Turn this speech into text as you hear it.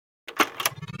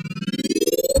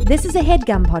This is a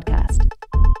HeadGum podcast.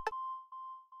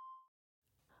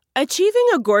 Achieving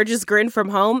a gorgeous grin from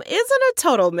home isn't a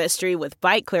total mystery with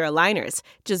Byte Clear aligners.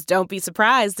 Just don't be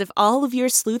surprised if all of your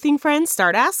sleuthing friends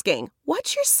start asking,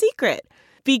 "What's your secret?"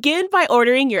 Begin by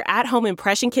ordering your at-home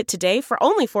impression kit today for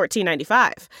only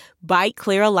 $14.95. Byte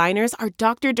Clear aligners are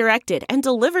doctor-directed and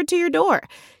delivered to your door.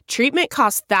 Treatment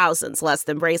costs thousands less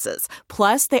than braces.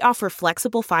 Plus, they offer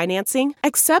flexible financing,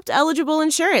 accept eligible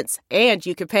insurance, and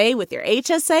you can pay with your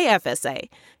HSA FSA.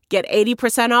 Get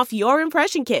 80% off your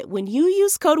impression kit when you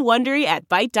use code WONDERY at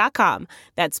Byte.com.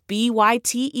 That's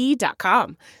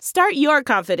BYTE.com. Start your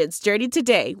confidence journey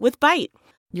today with Byte.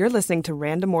 You're listening to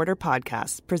Random Order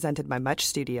Podcast, presented by Much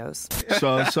Studios.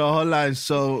 So hold on.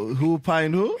 So who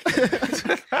pine who?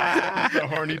 The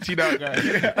horny T-Dog guy.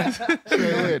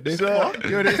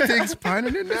 Yo, this thing's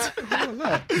pining in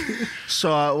there?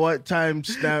 So at what time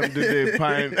stamp did they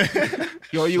pine?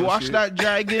 Yo, you watch that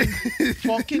dragon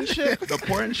fucking shit? The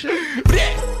porn shit?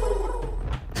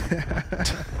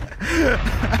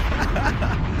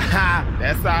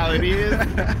 That's all it is.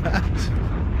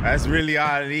 That's really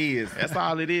all it is. That's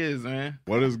all it is, man.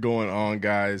 What is going on,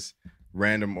 guys?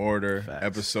 Random Order, Facts.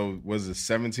 episode, was it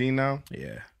 17 now?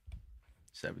 Yeah.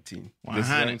 17. This is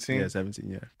 17? Yeah, 17,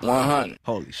 yeah. 100.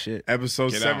 Holy shit.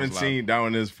 Episode Yeah, that one's 17, that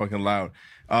one is fucking loud.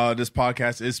 This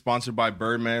podcast is sponsored by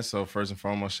Birdman, so first and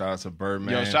foremost, shout out to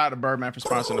Birdman. Yo, shout out to Birdman for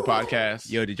sponsoring the podcast.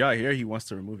 Yo, did y'all hear he wants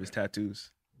to remove his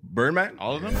tattoos? Birdman?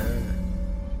 All of them?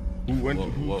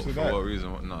 Who said that? For what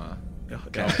reason? Nah.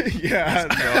 Yeah,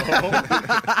 no.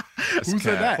 Who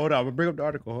said that? Hold on, we'll bring up the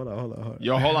article. Hold on.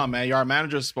 Yo, hold on, man. Our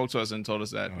manager spoke to us and told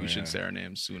us that we yeah. should say our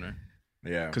names sooner.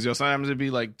 Yeah. Because, yo, sometimes it'd be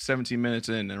like 17 minutes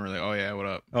in and we're like, oh, yeah, what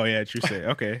up? Oh, yeah, true say.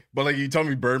 Okay. But like you told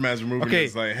me Birdman's removing Okay.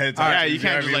 his like head All right, tattoos, you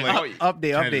can't know what I just mean? like,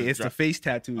 Update. just It's the drop- face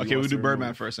tattoo. Okay, we'll do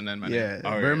Birdman first and then my name. Yeah,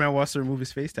 Oh, yeah. Birdman wants to remove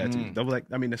his face tattoo.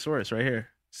 The source right here,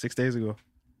 6 days ago.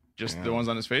 Just the ones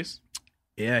on his face?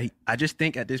 Yeah, I just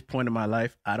think at this point in my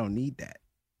life, I don't need that.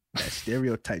 That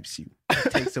stereotypes you.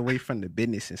 It takes away from the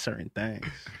business in certain things.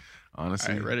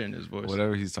 Honestly, I read it in his voice.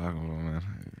 whatever he's talking about, man.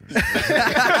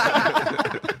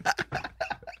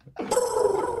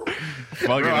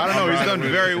 Bro, I don't know. He's done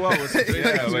very well with it. You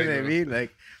Yeah, know like, what I mean?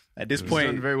 Like, at this He's point,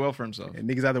 done very well for himself.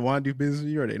 niggas either want to do business with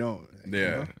you or they don't. Like, Yeah.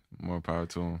 you know? More power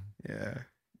to him. Yeah.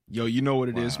 Yo, you know what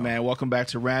it is, man. Welcome back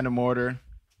to Random Order,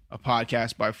 a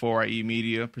podcast by 4IE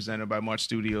Media, presented by Much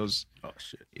Studios. Oh,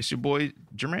 shit. It's your boy,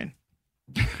 Jermaine.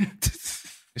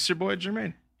 It's your boy,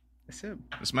 Jermaine. That's him.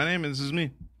 That's my name, and this is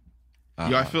me.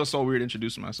 Yo, I feel so weird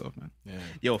introducing myself, man.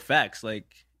 Yo, facts. Like,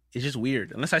 it's just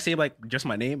weird. Unless I say, like, just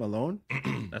my name alone,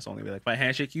 that's the only way. Like, if I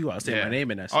handshake you, I'll say my name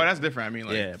and that's Oh, it. that's different. I mean,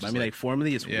 like, yeah, but just I mean, like,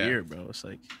 formally, it's yeah. weird, bro. It's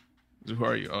like, who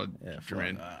are you? Oh, yeah,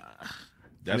 Jermaine.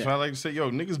 That's why I like to say,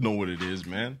 yo, niggas know what it is,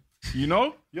 man. You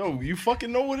know? Yo, you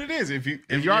fucking know what it is. If you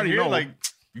already here, know, like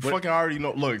you fucking already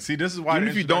know. Look, see, this is why Even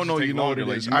the if you don't know, introduction you take know what it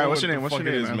longer. is. Like, All right, know what's what your name? the What's your fuck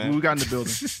it name, is, man? Who we got in the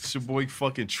building? It's your boy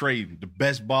fucking Trade, the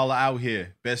best baller out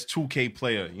here, best 2K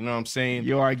player. You know what I'm saying?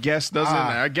 Yo, our guest doesn't.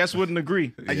 Our guest wouldn't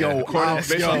agree. Yo,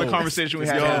 Based on the conversation we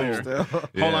had earlier. Hold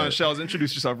Yeah. on, Shells.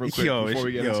 Introduce yourself real quick Yo, before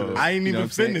we get yo. into this. I ain't You know even what I'm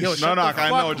saying? finished. Yo, Shut no, the I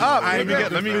know. fuck up.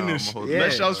 Let me finish. Hold Yeah.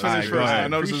 Let Shells finish Alright, first. go ahead. I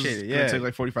know this is Appreciate it, going yeah. to take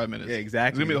like 45 minutes. yeah, exactly.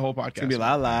 It's going to be the whole podcast. It's going to be a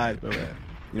lot of lies, but,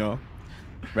 you know,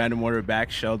 Random Order back,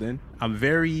 Sheldon. I'm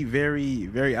very, very,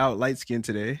 very out light-skinned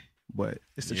today, but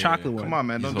it's the chocolate one. Come on,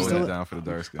 man. He's Don't do holding that. it down for the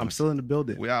dark skin. I'm still in the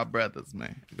building. We are brothers,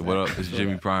 man. What up? It's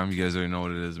Jimmy Prime. You guys already know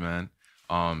what it is, man.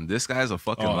 This guy's a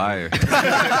fucking Oh, liar.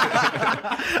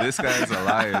 This guy's a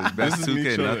liar. Best This is me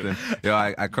 2K, chilling. nothing. Yo,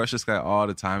 I crush this guy all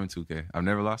the time in 2K. I've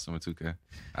never lost him in 2K.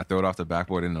 I throw it off the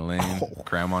backboard in the lane,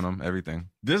 cram on him, everything.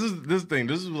 This thing.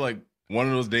 This is like one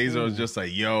of those days I was just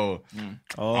like, yo,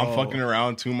 Oh. I'm fucking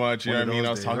around too much. You know One what I of mean? I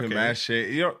those was days, talking okay. mad shit.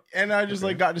 You know, and I just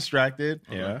like got distracted.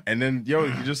 Yeah. And then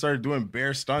he just started doing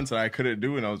bare stunts that I couldn't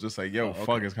do, and I was just like, yo,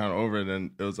 fuck, it's kind of over. And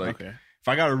then it was like, Okay. if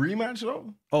I got a rematch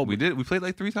though, Oh, We played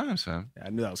like 3 times, fam. I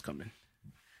knew that was coming.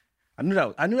 I knew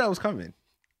that was coming.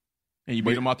 And you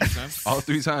beat him out 3 times? All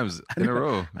 3 times in a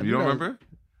row. I You knew don't that. remember?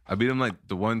 I beat him like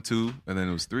the 1, 2, and then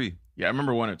it was 3. Yeah, I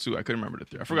remember 1 or 2. I couldn't remember the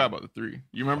 3. I forgot about the 3.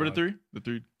 You remember the 3? The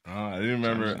 3? I didn't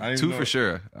remember. I didn't 2 know. for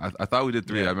sure. I thought we did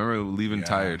 3. Yeah. I remember leaving Yeah.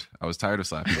 tired. I was tired of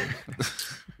slapping him.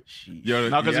 Yo,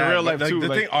 No, 'cause in real life, but, too, The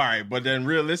like- thing, all right, but then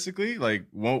realistically, like,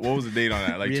 what was the date on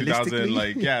that? Like 2000, Realistically?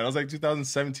 like it was like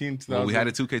 2017. 2000. Well, we had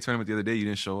a 2K tournament the other day. You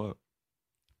didn't show up.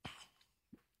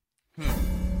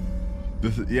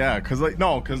 Yeah, cause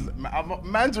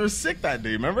mans were sick that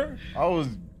day. Remember, I was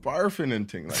barfing and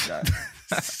things like that.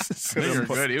 You were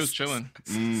good. He was chilling.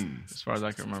 As far as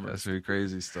I can remember. That's pretty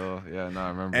crazy still. Yeah, no, I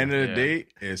remember. End of the Yeah. day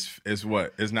is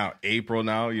what? It's now April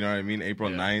now. You know what I mean? April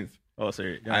 9th. Oh,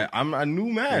 sorry. I'm a new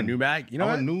man. New bag. You know I'm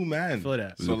what? a new man. I feel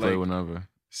that. We So can play like, whenever.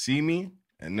 see me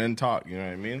and then talk. You know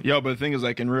what I mean? Yo, but the thing is,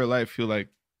 like in real life, I feel like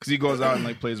because he goes out and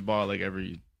like plays ball like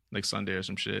every like Sunday or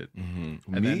some shit,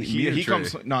 Mm-hmm. and then Me he or Trey?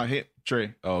 comes. No,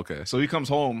 Trey. Oh, okay. So he comes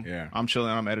home. Yeah. I'm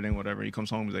chilling. I'm editing, whatever. He comes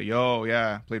home. He's like, "Yo,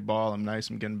 yeah, played ball. I'm nice.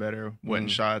 I'm getting better. Wetting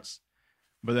shots."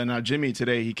 But then Jimmy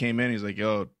today, he came in. He's like,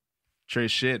 "Yo, Trey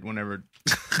shit." Whenever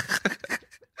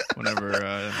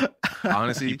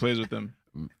Honestly, he plays with them.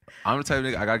 I'm the type of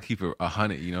nigga, I gotta keep it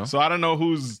 100, you know? So I don't know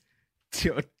who's.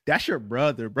 Yo, that's your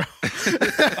brother, bro.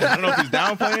 I don't know if he's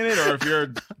downplaying it or if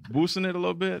you're boosting it a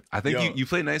little bit. I think Yo. you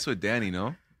play nice with Danny, no?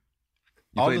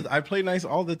 You played- I play nice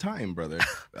all the time, brother.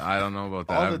 I don't know about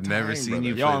that. all the I've never time, seen brother.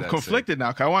 you Yo, play I'm that conflicted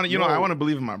now. 'Cause I want to, Yo. I want to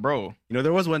believe in my bro. You know,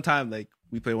 there was one time like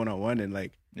we played 1-on-1 and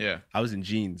like Yeah. I was in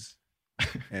jeans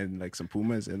and like some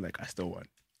Pumas and like I still won. sick.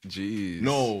 Jeez.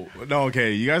 No,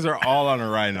 okay. You guys are all on a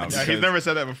ride now. Yeah, because- he's never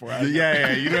said that before.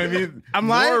 Yeah, you know what I mean? I'm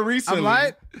More lying? recently. I'm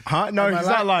lying? Huh? No, Am I he's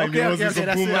not lying. lying? It was Okay, some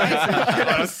that's Puma.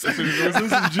 It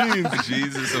was some jeans.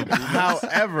 Jesus.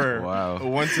 However, Wow.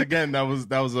 once again, that was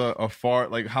a far,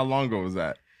 like, how long ago was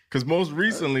that? Because most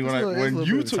recently, It's a little when bit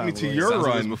you of took me time to away. your Sounds like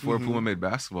it was run, before Puma made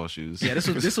basketball shoes. Yeah, this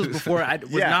was before I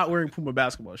was Yeah. not wearing Puma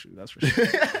basketball shoes. That's for sure.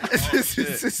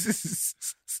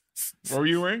 What were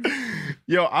you wearing?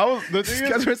 yo, the thing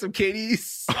Guys is, wearing some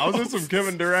KDs. I was in some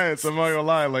Kevin Durant's. I'm not gonna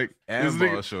lie, like And this ball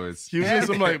nigga, shorts. he was in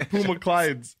some like Puma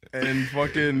Clydes and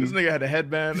fucking. This nigga had a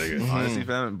headband. Nigga. Honestly,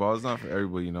 fam, ball's not for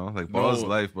everybody, you know? Like, ball's No.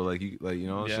 life, but like, you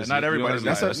know, it's Yeah, just, not you know, everybody's it's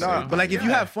life. just- That's But like if you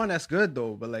Yeah. have fun, that's good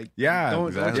though. But like Yeah, don't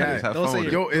exactly. don't, Just have don't fun say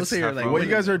with you're, it. Yo, don't it's say you're have like fun what with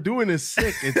you it. guys are doing is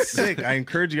sick. It's sick. I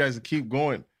encourage you guys to keep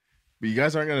going, but you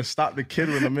guys aren't gonna stop the kid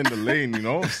when I'm in the lane. You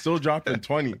know, still dropping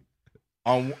 20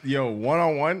 on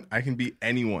one-on-one. I can beat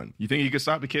anyone. You think you could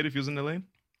stop the kid if he was in the lane?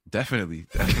 Definitely.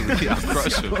 I'll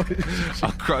crush him.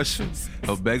 I'll crush him.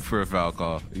 I'll beg for a foul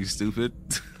call. Are you stupid?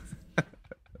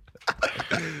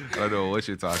 I don't know what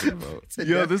you're talking about.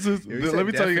 Yo, this is. Yo, he said Let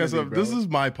me tell you guys definitely, something. This bro. is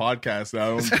my podcast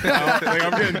now.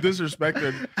 I'm getting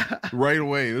disrespected right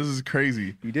away. This is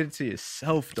crazy. You did it to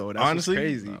yourself though. That's Honestly,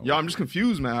 crazy. Yo, I'm just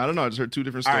confused, man. I don't know. I just heard two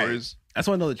different All right. stories. I just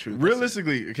want to know the truth.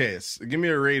 Realistically, okay, give me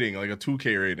a rating, like a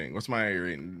 2K rating. What's my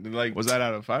rating? Like, Was that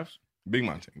out of 5? Big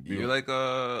Monte? You're like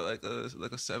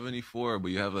a 74,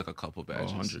 but you have like a couple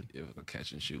badges. 100. You have like a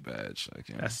catch and shoot badge. Like,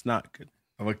 you know, That's not good.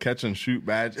 of a catch and shoot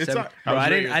badge. It's Seven- not. bro, would I you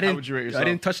didn't. rate- I how would you rate didn't. I yourself?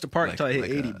 didn't touch the park until I hit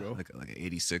 80, a, bro. like an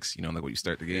 86, you know, like when you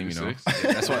start the game, 86? you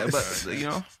know. That's why, but you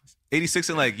know, 86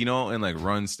 in like, you know, in like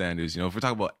run standards, you know, if we're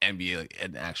talking about NBA, like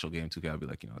an actual game 2K, I'll be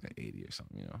like, you know, like an 80 or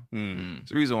something, you know.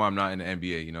 It's the reason why I'm not in the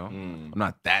NBA, you know. I'm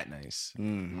not that nice.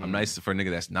 I'm nice for a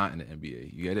nigga that's not in the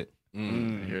NBA. You get it? I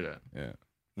hear that. Yeah.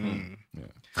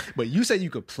 But you said you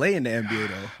could play in the NBA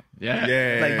though. Yeah.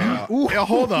 Yeah. Ooh. Yeah,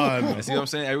 hold on. And see what I'm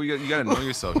saying? You gotta know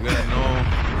yourself. You gotta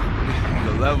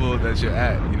know the level that you're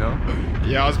at, you know?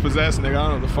 Yeah, I was possessed, nigga. I don't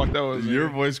know what the fuck that was. Your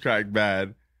nigga. voice cracked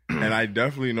bad, and I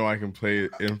definitely know I can play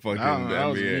in fucking the That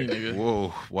was me, NBA. nigga.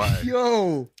 Whoa, why?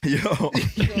 Yo, Yo,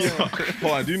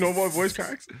 hold on. Do you know what voice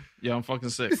cracks? Yeah, I'm fucking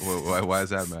sick. Why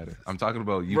does that matter? I'm talking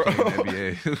about you playing in the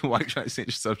NBA. Why are you trying to change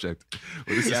your subject?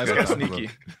 What is Yeah, this that's guy sneaky.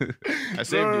 talking I No,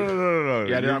 saved you. no.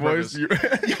 Yeah, I did Your on voice.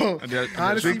 purpose. yo. I did-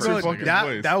 Honestly, Fix your bro, fucking that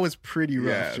voice. that was pretty rough.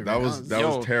 Yeah, Jimmy. that was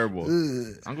Yo. terrible.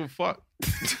 Ugh. I'm gonna fuck.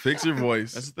 Fix your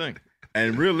voice. That's the thing.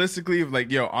 And realistically,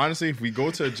 honestly, if we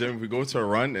go to a gym, if we go to a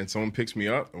run, and someone picks me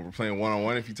up and we're playing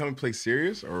one-on-one, if you tell me to play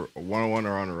serious or one-on-one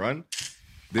or on a run,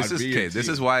 This I'd is be okay. a This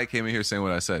G. is why I came in here saying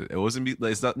what I said. It wasn't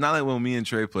it's not like when me and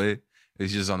Trey played.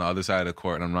 It's just on the other side of the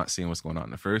court, and I'm not seeing what's going on.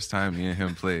 The first time me and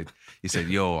him played, he said,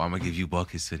 "Yo, I'm gonna give you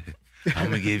buckets today. I'm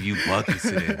gonna give you buckets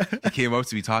today." He came up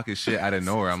to me talking shit out of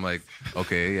nowhere. I'm like,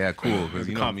 "Okay, yeah, cool." Because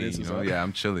you know me, confidence you was know, up. yeah,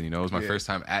 I'm chilling. You know, it was my first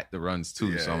time at the runs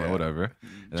too, so I'm like, yeah. whatever.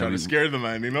 And then trying we- to scare the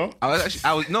man, you know?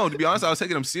 to be honest, I was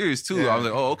taking him serious too. I was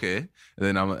like, oh, okay.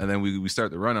 And then we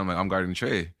start the run. I'm like, I'm guarding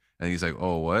Trey. And he's like,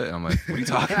 oh, what? And I'm like, what are you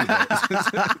talking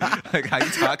about? Like, how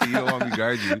you talking? You don't want me to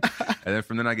guard you. And then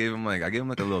from then I gave him like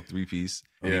a little 3-piece.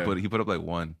 And Yeah. he put up like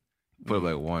one. But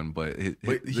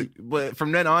But but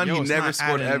from then on, Yo, he it's never not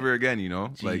scored adding- ever again, you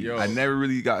know? Like, yo. I never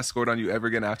really got scored on you ever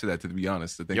again after that, to be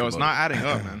honest. To think Yo, it's about not it. adding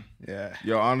up, man. Yeah.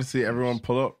 Yo, honestly, everyone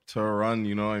pull up to a run,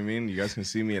 you know what I mean? You guys can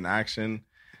see me in action.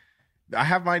 I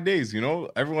have my days, you know?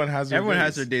 Everyone has their Everyone days.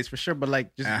 has their days for sure, but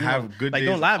like just And I you have know, good like days.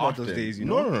 don't lie about those often. days, you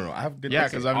know? No. I have good Yeah,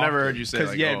 days. because I've never often. heard you say Because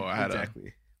like, yeah, oh, I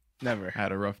exactly. Never.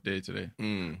 had a rough day today.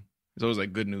 Mm. It's always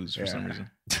like good news for some Yeah. reason.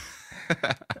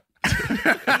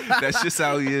 That's just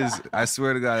how he is. I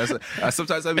swear to God.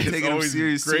 Sometimes I be taking him always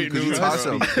serious too great because he news, talks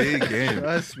bro. a big game.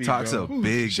 Trust me, Talks bro. a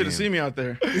big Should game. have seen me out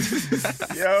there.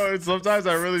 Yo, and sometimes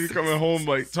I really be coming home,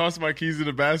 like, toss my keys in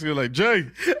the basket, like, Jay,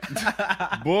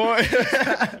 boy,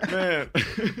 man.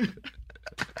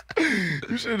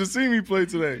 You should have seen me play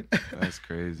today. That's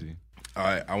crazy. All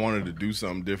right, I wanted to do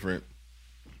something different.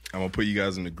 I'm going to put you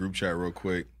guys in the group chat real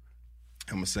quick.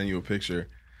 I'm going to send you a picture,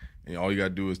 and all you got to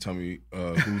do is tell me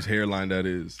whose hairline that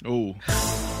is. Oh,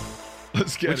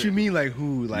 let's get What it. you mean, like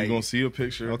who? You're Like going to see a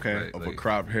picture Okay. of a Like-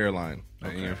 cropped hairline.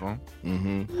 Like in your phone?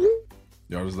 Mm-hmm.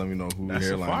 Y'all just let me know who that's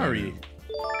hairline Safari. that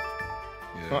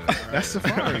is. Yeah. That's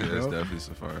Safari, That's bro. definitely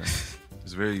Safari.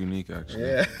 It's very unique, actually.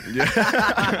 Yeah.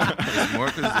 It's more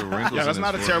because the wrinkles. Yeah, that's in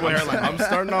not a his terrible forehead. hairline. I'm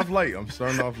starting off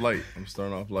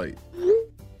light.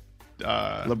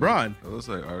 LeBron. It looks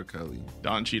like R. Kelly.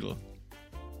 Don Cheadle.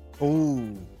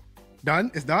 Oh,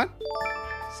 done. It's done.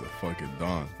 It's a fucking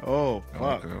Don. Oh,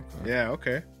 fuck. Okay. Yeah.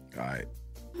 Okay. All right.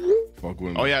 Fuck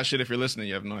with me. Oh yeah, shit. If you're listening,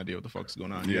 you have no idea what the fuck's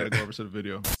going on. You Yeah. gotta go over to the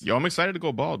video. Yo, I'm excited to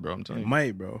go bald, bro. I'm telling you.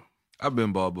 Might, bro. I've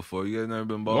been bald before. You guys never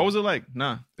been bald? What was it like?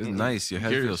 Nah. It's nice. Your head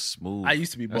Curious. feels smooth. I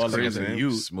used to be That's bald as crazy. a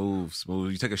youth. Smooth.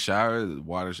 You take a shower, the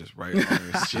water's just right on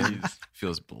your skin.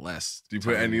 Feels blessed. Do you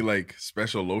put any like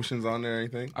special lotions on there or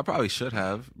anything? I probably should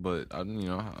have, but I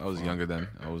was younger then.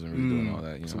 I wasn't really doing all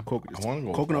that, you know. Some I want to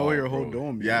go coconut bald, oil your whole bro.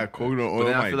 dome. Yeah, coconut oil. But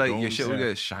then my I feel like your dome, shit would yeah.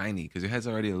 get shiny because your head's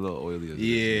already a little oily. As it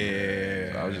is.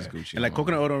 Yeah. So I was just Gucci. And like on.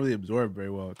 coconut oil don't really absorb very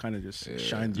well. It kind of just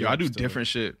shines. Yo, you I up do still. different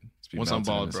shit be once I'm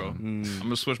melting bald, in the bro. sun. I'm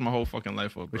gonna switch my whole fucking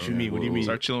life up, bro. What you mean? What do you mean?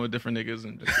 Start chilling with different niggas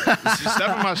and just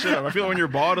stepping my shit up. I feel like when you're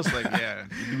bald, it's like, yeah,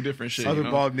 you do different shit. Other you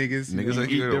know? bald niggas. Niggas like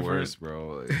eat you're the different. worst,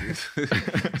 bro. Like,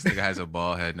 this nigga has a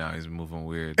bald head now. He's moving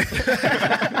weird.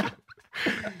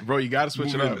 Bro, you gotta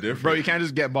switch Moving it up. different. Bro, you can't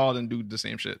just get bald and do the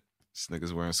same shit. This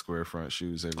nigga's wearing square front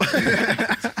shoes every day.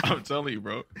 I'm telling you,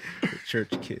 bro. church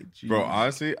kid. Jeez. Bro,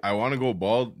 honestly, I want to go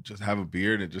bald, just have a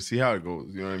beard and just see how it goes.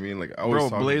 You know what I mean? Like, I always Bro,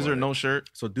 talk blazer, about no it. shirt.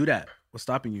 So do that. What's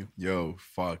stopping you? Yo,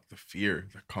 fuck the fear,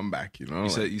 the comeback. You know,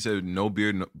 You said no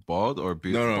beard, bald or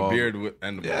beard? no bald? beard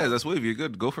and the Yeah, bald. that's wavy. You're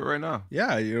good. Go for it right now.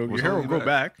 Yeah, your What's hair will holding you grow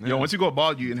back. Yeah. Yo, once you go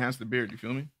bald, you enhance the beard. You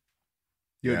feel me?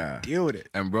 Yo, Yeah. deal with it.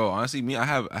 And bro, honestly, I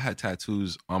had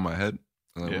tattoos on my head.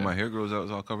 Like Yeah. when my hair grows out,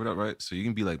 it's all covered up, right? So you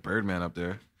can be like Birdman up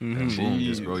there, Mhm. and boom,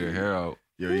 just Jeez. grow your hair out.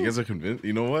 Yo, you guys are convinced?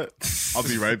 You know what? I'll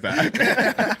be right back.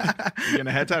 You getting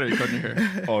a head tat or you cutting your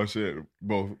hair? Oh shit,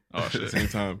 both. Oh, At shit. the same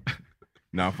time.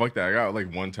 Nah, fuck that. I got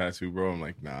like one tattoo, bro. I'm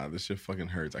like, nah, this shit fucking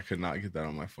hurts. I could not get that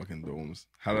on my fucking domes.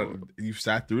 How did you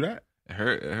sat through that? It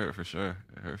hurt for sure.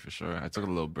 I took a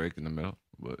little break in the middle,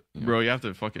 but you know. Bro, you have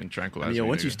to fucking tranquilize Yo, me,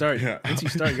 once you nigga. start, Yeah.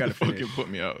 you gotta fucking finish. put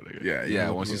me out, nigga. Yeah, Yeah,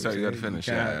 know, once you bro. start, you gotta You finish.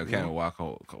 can't- Yeah, I you can't know. walk.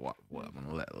 I'm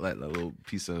gonna let a little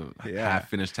piece of Yeah.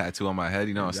 half-finished tattoo on my head.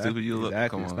 You know how stupid you look.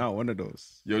 Exactly. Come It's on. not one of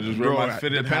those. Yo, just wear Bro, my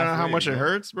fitted depending on how halfway, much it bro.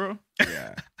 hurts, bro.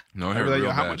 Yeah. No, it I'd hurt be like, real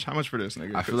yo, bad. how much for this,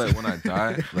 nigga? I feel like when I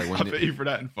die, like I'll when pay you for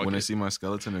that and fuck when they it. see my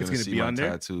skeleton, they're It's gonna gonna see be my on there?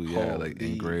 tattoo. Yeah, like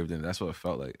Holy. engraved in. That's what it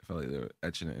felt like. It felt like they were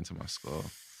etching it into my skull.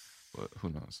 But who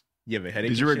knows? You have a headache.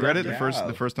 Did you and shit regret it after?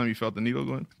 the first time you felt the needle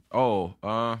going? Oh,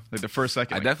 Like the first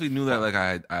second. I like, definitely knew that like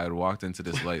I had walked into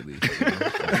this lightly. You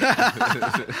know?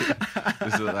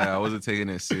 This is, like, I wasn't taking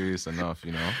it serious enough,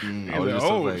 you know. I You're was like,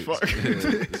 just oh, like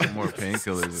fuck. some more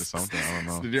painkillers or something. I don't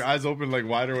know. Did your eyes open like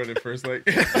wider when it first like?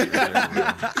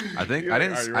 I think You're I like,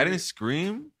 didn't "Are you I ready?" didn't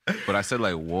scream, but I said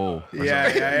like whoa. or Yeah,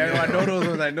 something. I know those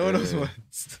ones. I know those Yeah.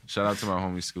 ones. Shout out to my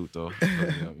homie Scoot though.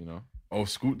 You know. Oh,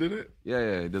 Scoot did it?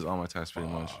 Yeah, he does all my tats pretty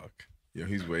much. Fuck. Yo,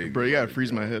 he's way. Bro, you gotta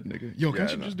freeze my head, nigga. Yo, can't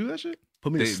Yeah, you no. just do that shit?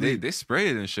 Put me to They sleep. they spray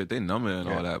it and shit. They numb it and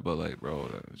all Yeah. that, but like, bro,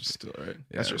 that's just Still, right?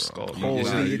 yeah, That's your bro. skull. You, Holy,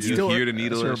 you, it's you still- hear the that's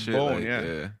needle your and shit. bone, like,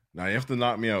 yeah. Nah, you have to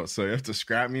knock me out. So you have to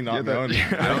scrap me, knock Yeah, me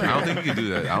that- out. I don't think you can do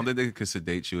that. I don't think they could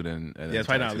sedate you and Yeah, it's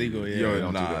probably not tattoo you. legal, yeah. Yo, They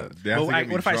don't do nah. that. They have But to I- get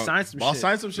me what if I drunk. sign some I'll shit?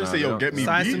 sign some shit. Nah, Say, they yo, don't. get me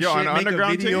Sign beat. some Yo, shit, on an make a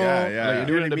underground video. thing? Yeah, yeah. Like, you're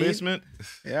doing it in the You know what I mean? basement?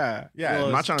 Yeah. Yeah, Well,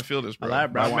 I'm not trying to feel this, a bro. lot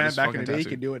of But I brown want man this back in the fucking day tattoo.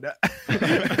 could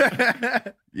do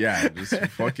it. Yeah, just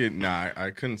fucking. Nah,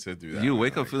 I couldn't sit through that. You man.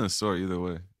 wake up Like, feeling sore either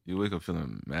way. You wake up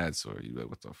feeling mad sore. You like,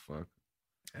 what the fuck?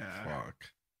 Fuck.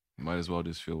 Might as well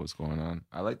just feel what's going on.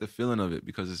 I like the feeling of it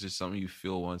because it's just something you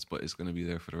feel once, but it's gonna be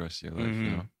there for the rest of your life. You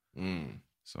Mhm. know, Mm.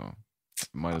 so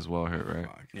might as well hurt, right?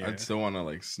 Fuck. Yeah. I'd still want to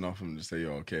like snuff him and just say,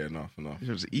 yo, okay, enough.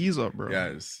 Just ease up, bro.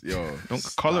 Yeah, just, yo. Don't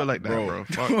stop, color like that, bro.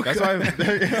 Fuck. That's why.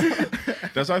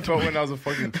 That's how I felt when I was a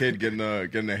fucking kid getting a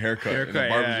haircut. And the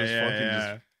barber just fucking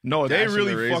just No, they dashing the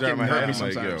really razor at fucking my hurt head. me I'm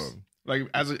like, sometimes. yo. Like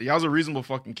I was a reasonable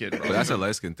fucking kid, bro. But that's a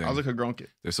light skin thing. I was like a grown kid.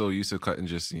 They're so used to cutting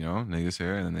just, niggas'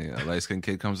 hair, and then a light skinned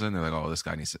kid comes in, they're like, oh, this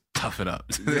guy needs to toughen up.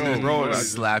 Yo, bro,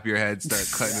 Just slap your head, start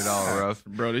cutting it all rough.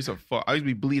 Bro, they used to fuck. I used to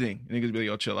be bleeding. And niggas be like,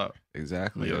 yo, chill out.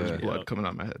 Exactly. Like, yo, Yeah. there's blood coming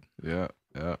out my head. Yeah.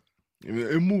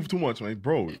 It moved too much, man.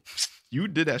 Bro, You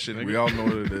did that shit, nigga. we all know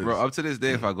what it is. Bro, up to this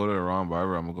day, if I go to the wrong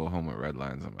barber, I'm gonna go home with red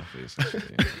lines on my face and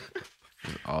shit.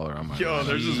 Just all around my Yo, body.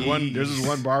 there's this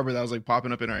one barber that was like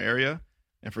popping up in our area,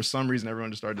 and for some reason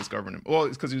everyone just started discovering him. Well,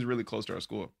 it's because he was really close to our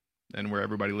school and where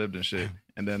everybody lived and shit.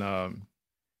 And then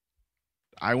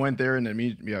I went there, and then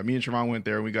me and Trevon went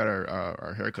there, and we got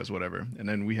our haircuts, whatever. And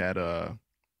then we had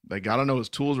like I don't know, his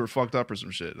tools were fucked up or some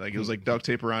shit. Like it was like duct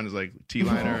tape around his like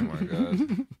T-liner. Oh my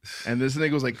god. And this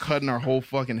nigga was like cutting our whole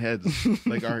fucking heads.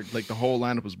 Like the whole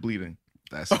lineup was bleeding.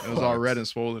 That's It was all red and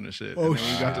swollen and shit. Oh, And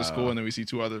then we got to school, and then we see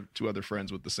two other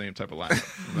friends with the same type of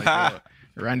lineup. Like,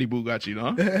 Randy Bugatti,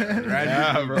 no?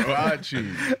 Randy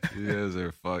Bugatti. Yes,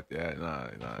 they're fucked. Yeah, nah.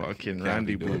 Fucking Can't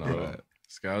Randy be doing Boo, all bro. that.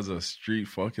 This guy was a street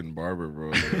fucking barber,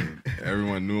 bro. Like,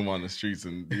 everyone knew him on the streets,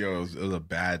 and it was a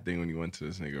bad thing when you went to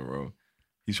this nigga, bro.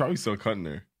 He's probably still cutting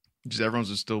there. Just everyone's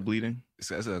just still bleeding. This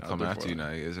guy's gonna come there after for you it.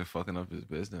 now. You guys are fucking up his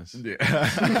business. Yeah.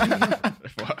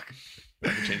 Fuck. I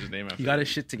have to change his name after He got that. his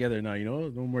shit together now, No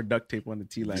more duct tape on the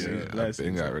T-line. Yeah, I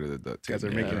think got rid of the duct tape. Guys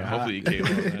are making it hot. Hopefully he came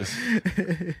out,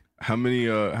 man. How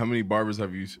many barbers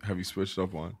have you switched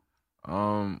up on?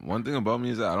 One thing about me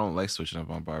is that I don't like switching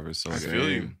up on barbers. So I like, feel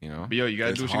you. You know, But yo, you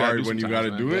gotta It's do what you gotta hard do when you sometimes,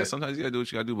 gotta man. do yeah, it. sometimes you gotta do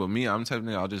what you gotta do. But me, I'm the type of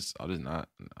nigga, I'll just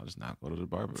not go to the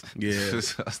barber. Yeah. I'll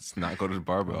just not go to the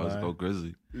barber. I'll just Alright. go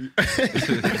Grizzly.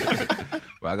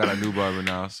 But I got a new barber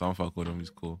now, so I'm fuck with him.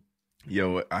 He's cool.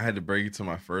 Yo, I had to break it to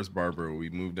my first barber. We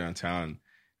moved downtown.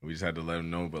 And we just had to let him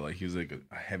know, but like he was like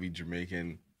a heavy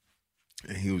Jamaican,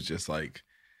 and he was just like,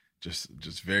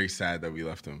 just very sad that we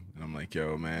left him. And I'm like,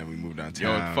 yo, man, we moved Yo,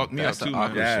 downtown. it fucked me up That's the too,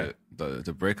 awkward man. shit.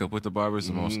 The breakup with the barber is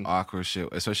the most Mhm. awkward shit,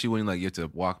 especially when like you have to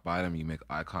walk by them, you make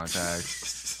eye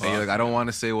contact, and you're like, I don't want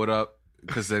to say what up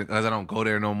because I don't go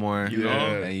there no more. You know?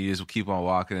 And you just keep on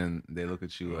walking, and they look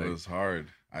at you It like, was hard.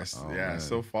 I Oh, I man.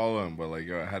 still follow him, but like,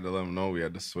 yo, I had to let him know we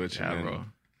had to switch. Yeah, and bro.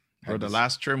 Bro, the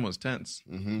last trim was tense.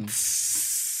 Mm-hmm.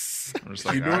 I'm just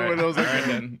like, You knew all it right, when it was all like- right,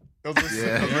 then. That was a,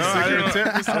 Yeah. that was a No, I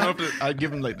secret tip. don't know if I'd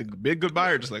give him like the big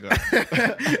goodbye or just like a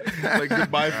Like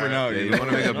goodbye for now. yeah, you you know? want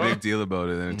to make a know? big deal about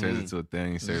it, and it turns into a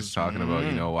thing. He starts talking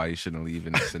about, why you shouldn't leave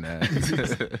and this and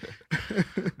that.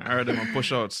 I heard him on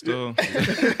push out still.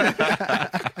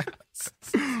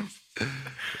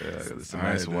 It's a All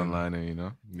right, nice then.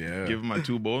 one-liner, Yeah. Give him my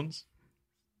 2 bones.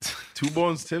 2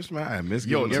 bones tips, man. I miss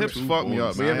Yo, giving them tips 2 fuck me up.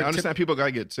 bones. But You I ever understand people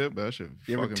gotta get tipped, but that shit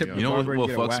You ever fucking tip me up. You know barber what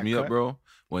and get a fucks whack me up, cut? bro?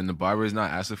 When the barber is not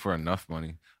asking for enough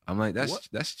money. I'm like,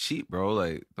 that's cheap, bro.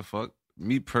 Like, the fuck?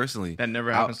 Me personally, That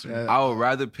never happens to me. I would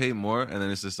rather pay more, and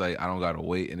then it's just like I don't gotta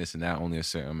wait, and this and that. Only a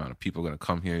certain amount of people are gonna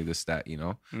come here, this, that, I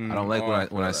don't like Oh, I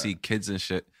feel when I that. see kids and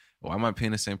shit. Why am I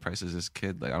paying the same price as this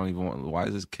kid? Like, I don't even want. Why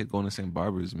is this kid going to the same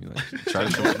barber as me? Like,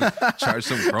 charge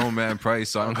some grown man price,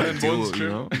 so I don't gotta deal with,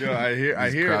 Yo, I hear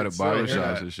these crowded it, so I hear barbershops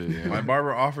that. and shit. Yeah. My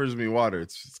barber offers me water.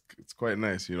 It's quite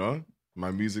nice,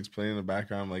 My music's playing in the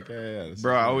background. I'm like, yeah. This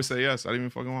Bro, is I nice. always say yes. I didn't even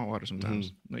fucking want water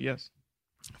sometimes. Like, yes.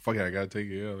 fuck it. I gotta take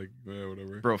it. Yeah, like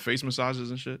whatever. Bro, face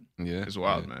massages and shit. yeah, It's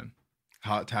wild, yeah. man.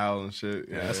 Hot towel and shit.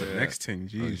 Yeah, that's the next thing.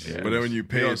 Jeez. Yeah. But then when you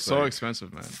pay, Yo, it's it's so like,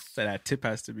 expensive, man. So that tip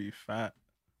has to be fat.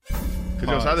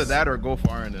 Because it's either that or go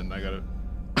far and then I gotta.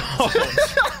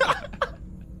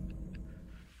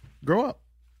 Grow up.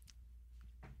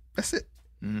 That's it.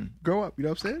 Mm-hmm. Grow up. You know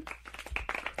what I'm saying?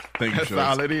 thank you, That's all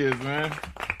Schultz. it is, man.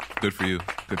 Good for you.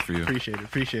 Good for you.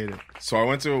 Appreciate it. So I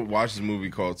went to watch this movie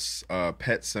called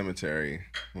Pet Cemetery.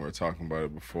 We were talking about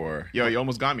it before. Yo, you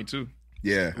almost got me too.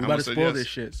 Yeah. We about to almost said spoil yes. this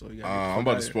shit, so you I'm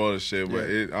about to spoil this shit, but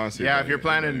Yeah. it honestly, Yeah, it if you're doesn't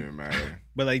planning- even matter.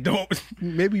 But like, don't.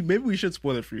 Maybe we should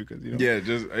spoil it for you because Yeah,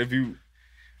 just if you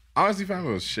honestly, fam,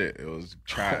 it was shit. It was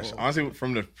trash. Honestly,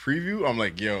 from the preview, I'm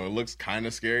like, yo, it looks kind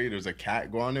of scary. There's a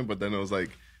cat going in, but then it was like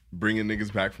bringing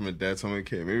niggas back from the dead. So I'm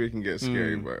like, okay, maybe it can get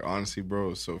scary, but honestly,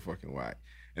 bro, it's so fucking whack.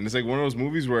 And it's like one of those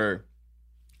movies where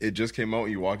it just came out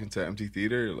and you walk into an empty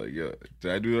theater, you're like, yo,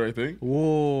 did I do the right thing?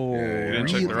 Whoa. Yeah, you didn't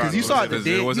check the Because you route. saw it the Because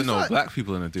day. there wasn't you no saw it- black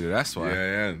people in the theater. That's why.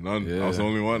 Yeah, none. Yeah. I was the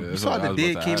only one. Yeah, You that's saw what it I the was day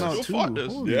it about to came ask. out Go too. fuck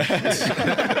this. Holy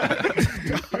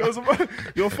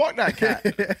Yo, fuck that cat.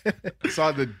 I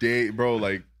saw the day, bro.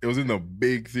 Like it was in the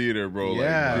big theater, bro.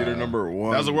 Yeah. Like theater number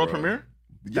 1. That was a world bro. premiere?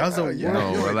 That was a yeah.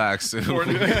 world- No, relax.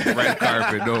 Red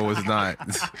carpet. No, it was not.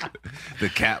 The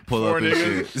cat pull up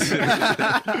and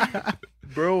shit.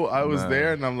 Bro, I was Nah.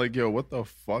 there and I'm like, yo, what the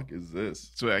fuck is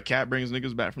this? So a cat brings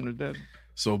niggas back from the dead.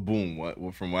 So boom, what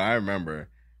from what I remember,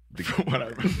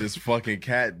 This fucking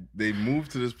cat. They move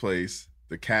to this place.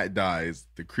 The cat dies.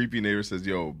 The creepy neighbor says,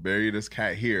 "Yo, bury this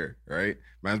cat here." Right?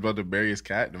 Man's about to bury his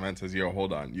cat. The man says, "Yo,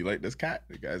 hold on. You like this cat?"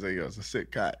 The guy's like, "Yo, it's a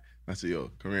sick cat." I said, "Yo,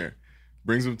 come here."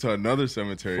 Brings him to another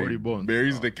cemetery. 40 bones.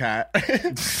 Buries the cat.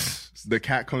 The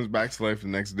cat comes back to life the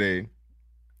next day.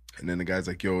 And then the guy's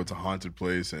like, "Yo, it's a haunted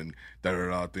place," and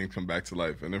things come back to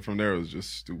life. And then from there, it was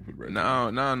just stupid. Right?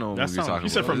 No. That's What not, you're you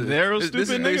said talking from about. there it was This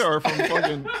stupid, is nigga, or from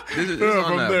fucking... This is No, on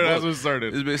from that there, book. that's what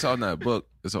started. It's based on that book.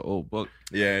 It's an old book.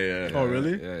 Yeah. Oh,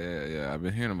 really? Yeah. I've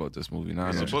been hearing about this movie. Now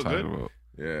I know Is what the you're book talking good? about.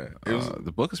 Yeah. It was,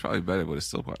 The book is probably better, but it's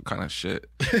still kind of shit.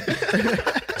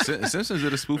 Simpsons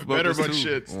did a spoof about Better this but too.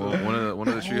 shit still. One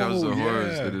of the Treehouses of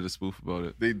Horrors, yeah. they did a spoof about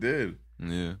it. they did.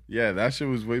 Yeah. Yeah, that shit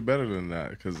was way better than that.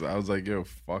 Because I was like, "Yo,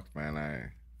 fuck, man. I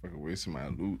fucking wasted my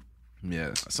loot."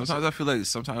 Yeah. Sometimes I feel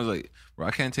like, bro,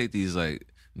 I can't take these like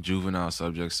juvenile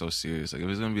subjects so serious. Like if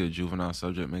it's gonna be a juvenile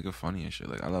subject, make it funny and shit.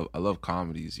 Like I love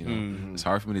comedies, you know. Mm-hmm. It's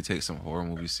hard for me to take some horror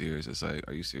movies serious. It's like,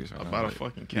 are you serious right now? About a Like,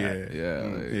 fucking cat. yeah,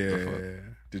 like, the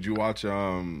fuck? Did you watch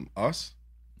Us?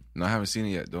 No, I haven't seen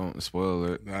it yet. Don't spoil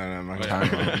alert. Nah, I'm not Time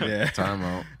gonna- out. Yeah. Time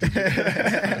out.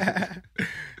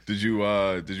 Did you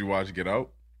watch Get Out?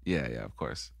 Yeah, of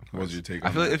course. What's your take I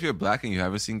on feel like that? if you're black and you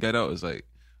haven't seen Get Out, it's like,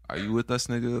 are you with us,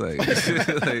 nigga?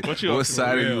 Like, like What you up what to?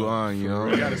 side are For you real. on? You know?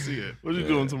 You gotta see it. What you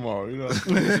doing tomorrow? You know.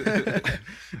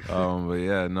 But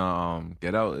yeah, no.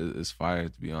 Get Out is fire.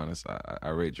 To be honest, I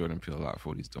rate Jordan Peele a lot for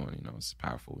what he's doing. You know, it's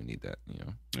powerful. We need that. You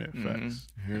know. Yeah, facts.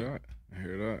 I hear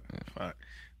that. Fact.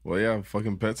 Well, yeah,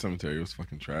 fucking Pet Cemetery was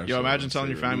fucking trash. Yo, so imagine I'd telling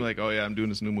say your family, really- like, "Oh yeah, I'm doing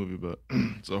this new movie, but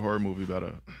it's a horror movie about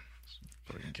a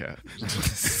fucking cat."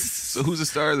 So who's the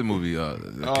star of the movie?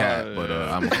 The cat, but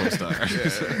yeah. I'm a co-star.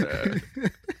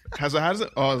 How does it?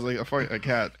 Oh, it's like a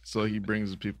cat. So he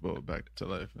brings people back to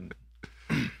life, and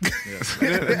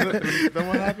Then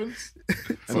what happens?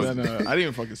 and then I didn't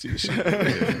even fucking see the shit.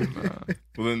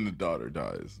 Well, then the daughter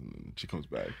dies and then she comes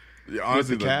back. Yeah, Was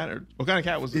honestly, the cat? Or, what kind of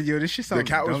cat was it? Yo, this shit the sounds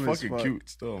cat was dumb as fucking fuck. cute.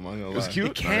 Still, I'm not gonna lie. It was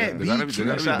cute. Can't There gotta be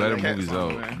Shot better the cat movies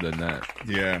song, out man. than that.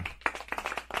 Yeah.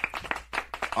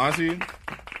 Honestly,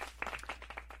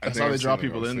 That's how they draw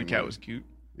people in. The cat was cute.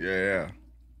 Yeah.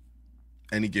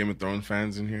 Any Game of Thrones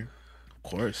fans in here? Of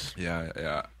course.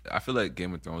 Yeah. I feel like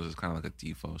Game of Thrones is kind of like a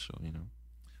default show. You know.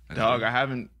 Like, Dog, I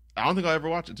don't think I'll ever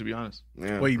watch it, to be honest.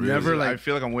 Yeah. Wait, you never I like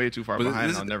feel like I'm way too far But behind.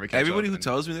 this- I'll never catch everybody up. who And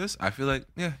tells me this, I feel like,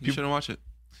 you shouldn't watch it.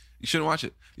 You shouldn't watch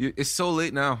it. It's so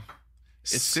late now.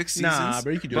 It's 6 seasons. nah,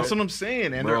 bro. You could do That's it. what I'm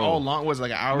saying, and Bro. they're all long. Was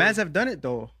like an hour. Mans have done it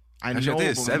though. I Actually, know, I think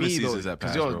it's but 7 me, seasons though, that 'cause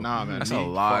passed, yo, bro. Nah, man. That's me, a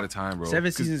lot fuck. of time, bro.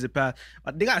 7 seasons have passed.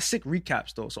 They got sick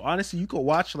recaps though. So honestly, you could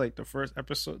watch like the first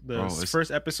episode, first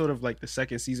episode of like the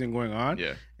second season going on,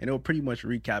 Yeah. and it'll pretty much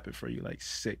recap it for you, like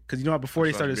sick. Because you know how before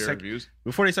they started Beer reviews.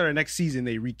 before they started next season,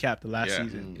 they recapped the last Yeah.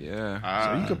 season.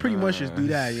 Yeah. So you could pretty much just do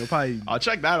that. And you'll probably, I'll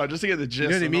check that out just to get the gist. you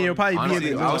know what I mean? You'll probably Honestly,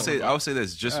 be in I the would say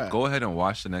this: just go ahead and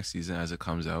watch the next season as it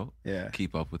comes out. Yeah.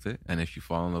 Keep up with it, and if you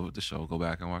fall in love with the show, go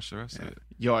back and watch the rest of it.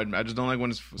 Yo, I just don't like when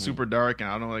it's super dark, and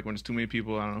I don't like when it's too many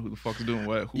people. I don't know who the fuck's doing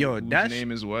what. Yo, whose that's-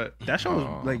 name is what. That show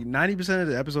is like 90% of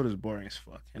the episode is boring as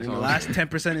fuck, and then the Oh, last okay.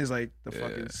 10% is like the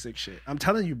fucking sick shit. I'm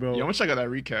telling you, bro. Yo, I'm gonna check out that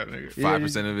recap, nigga. Yeah,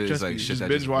 5% of it is trust like me, shit just that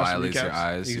binge just watch violates your recaps.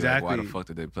 eyes. You're like, why the Exactly. fuck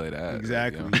did they play that?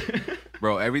 Exactly. You know?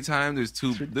 Bro, every time there's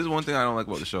two. This is one thing I don't like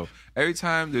about the show. Every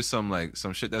time there's some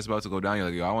shit that's about to go down, you're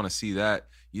like, yo, I want to see that.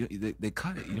 They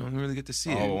cut it. You don't really get to see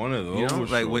it. Oh, one of You know,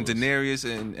 those like when shows. Daenerys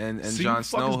and See, Jon who the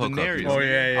fuck Snow is hook up. Daenerys? You know?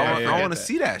 Oh, yeah, I want to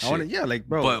see that shit. like,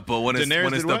 bro. But when it's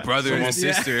Daenerys did the what? brother and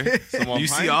Someone- sister, Someone you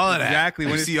see pine? all of that. Exactly.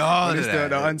 You When see all when of it's that.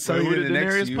 the unsullied Wait, in the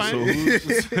next Daenerys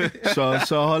season. pine?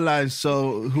 So hold on.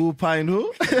 So who pine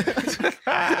who?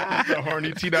 The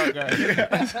horny teed out guy.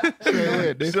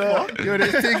 Yo,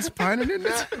 this thing's pining in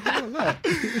there. Hold on.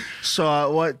 So at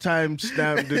what time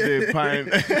stamp did they pine?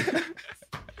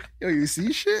 Yo, you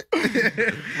see shit?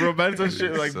 Bro, man, some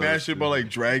shit like So mad shit about like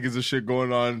dragons and shit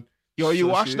going on. Yo, you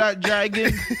So watch shit. that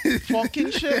dragon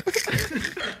fucking shit?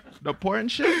 The porn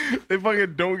shit? They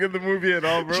fucking don't get the movie at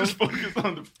all, bro. Just focus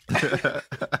on the.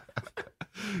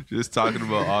 Just talking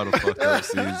about all the fucked up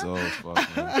scenes. Oh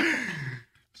fuck, man.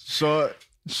 So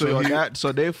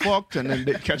So they fucked and then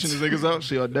they catching the niggas up.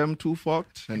 So yo, them two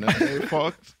fucked and then they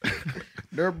fucked.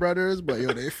 They're brothers, but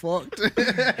yo, they fucked.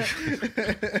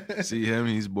 See him?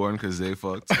 He's born because they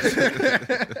fucked.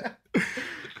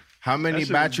 how many shit was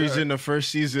batteries dark. in the first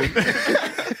season?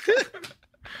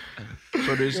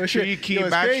 So there's Yo, three shit. key Yo,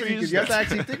 it's crazy 'cause batteries. you have to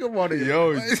actually think about it.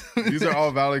 Yo, these are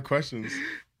all valid questions.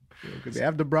 Because they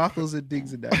have the brothels and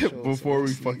things in that show. Before so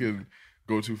we it's- fucking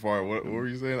go too far. What were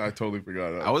you saying? I totally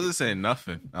forgot. I wasn't saying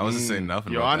nothing. Yo,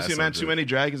 about honestly, that man, subject. too many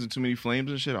dragons and too many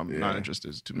flames and shit. I'm not interested.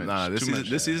 It's too many. Nah, this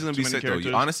season's gonna be sick though.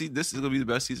 characters. Honestly, this is gonna be the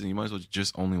best season. You might as well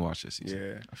just only watch this season.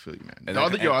 Yeah. I feel you, man. And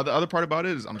The then- other part about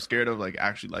it is I'm scared of like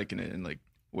actually liking it and like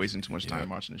wasting too much time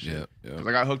watching this shit. Yeah. Because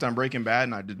I got hooked on Breaking Bad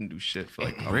and I didn't do shit for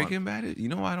like a month. Breaking Bad. You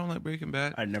know why I don't like Breaking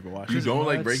Bad? I never watched You it. don't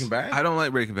like Breaking Bad? I don't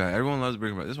like Breaking Bad. Everyone loves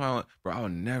Breaking Bad. This is why, I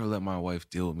would never let my wife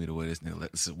deal with me the way this nigga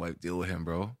let his wife deal with him,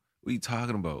 bro. What are you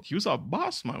talking about? He was a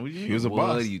boss, man. What do you mean? He was a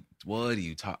boss. What do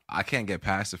you talk? I can't get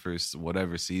past the first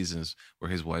whatever seasons where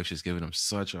his wife's just giving him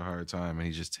such a hard time and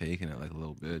he's just taking it like a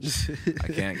little bitch. I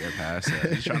can't get past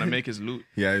that. He's trying to make his loot.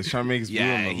 Yeah, he's trying to make his blue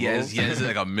on Yeah, the he low. has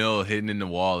like a mill hidden in the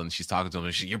wall and she's talking to him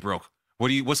and you're broke.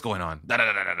 What's going on?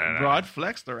 Bro, I'd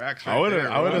flex the racks. I would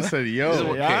have said, This is yo,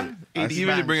 what- yeah? okay,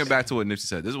 even to bring it back to what Nipsey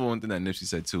said, this is one thing that Nipsey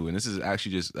said too, and this is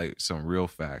actually just like some real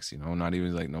facts, you know, not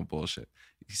even like no bullshit.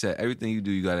 He said everything you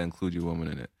do, you got to include your woman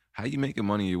in it. How you making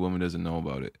money, your woman doesn't know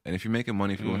about it, and if you're making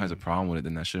money, if your woman has a problem with it,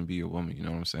 then that shouldn't be your woman. You know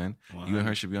what I'm saying? You and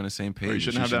her should be on the same page. you She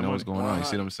shouldn't have should that know what's money. going on. You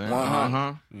see what I'm saying?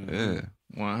 Uh-huh. Yeah.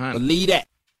 100. Believe that.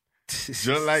 just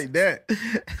like that.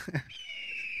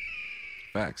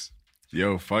 Facts.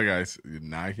 Yo, fuck guys.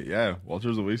 Nah, yeah,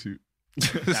 Walter's a waste suit.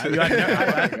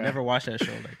 I never watched that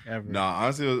show like ever. Nah,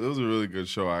 honestly, it was a really good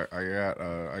show. I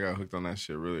got hooked on that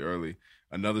shit really early.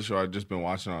 Another show I've just been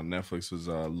watching on Netflix was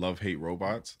Love, Hate,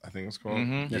 Robots, I think it's called.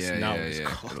 That's Yeah, not yeah, what it's yeah.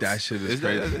 called. That shit is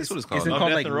crazy. That's what it's called. Isn't it Love, called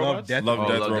Death, like and Love, Robots? Death? Love,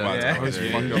 Death, Love, Robots. Death. I always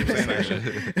Yeah, fucked yeah, up yeah. saying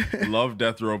that shit. Love,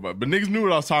 Death, Robot. But niggas knew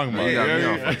what I was talking about. You got me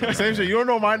Yeah, all fucked up. Same shit. You don't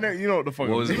know my name. You know what the fuck.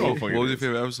 What was you know your what fuck it is.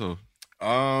 favorite episode?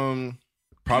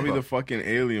 Probably the fucking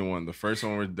alien one. The first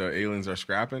one where the aliens are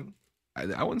scrapping.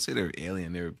 I wouldn't say they were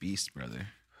alien. They were beasts, brother.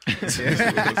 Did you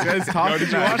watch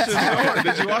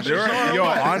Did you watch the show? Yo,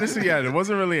 honestly, yeah, it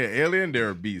wasn't really an alien. They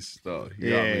were beasts, though.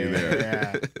 You got me there.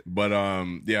 Yeah. But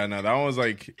yeah, no, that one was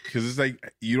like, because it's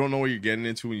like you don't know what you're getting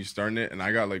into when you're starting it, and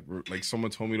I got like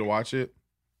someone told me to watch it,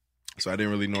 so I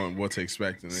didn't really know what to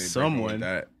expect. And they brought me with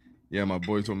that. Yeah, my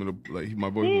boy told me to my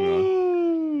boy.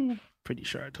 Told me Pretty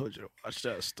sure I told you to watch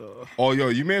that stuff. oh, yo,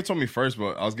 you may have told me first,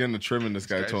 but I was getting the trim, and this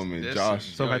guy told me,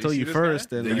 Josh. So if I told you you see this first,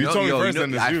 guy? then If like, you told me first,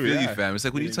 then it's I you, feel yeah. you, fam. It's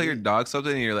like when you tell your dog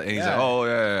something, and you're like, and he's like, Yeah. oh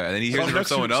yeah, and then he hears it from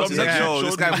someone else. He's like, yo,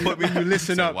 this guy put me. You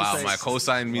listen up. Wow, It's my like,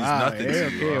 cosign means wow, nothing yeah,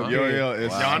 to you. okay, huh? okay. Yo,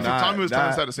 it's Yeah, honestly, not Tommy was telling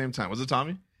us that- at the same time. Was it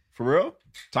Tommy? for real.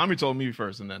 Tommy told me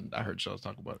first, and then I heard Shells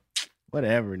talk about it.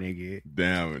 Whatever, nigga.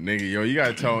 Damn, nigga, yo, you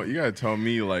gotta tell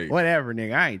me like Whatever,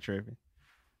 nigga. I ain't tripping.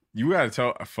 you gotta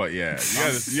tell. Fuck yeah,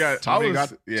 you gotta. Tommy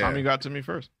yeah, Tommy got to me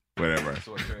first. whatever.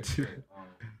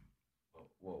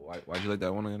 Why'd you like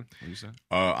that one again? What you said?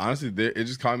 Honestly, it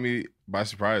just caught me by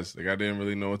surprise. Like I didn't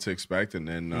really know what to expect, and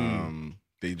then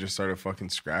they just started fucking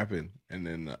scrapping, and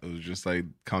then it was just like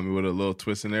caught me with a little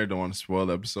twist in there. Don't want to spoil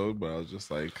the episode, but I was just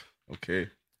like, okay.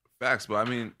 Facts, but I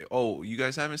mean, you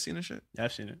guys haven't seen this shit?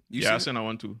 I've seen it. You Yeah, I seen seen that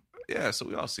one too. it? Yeah, so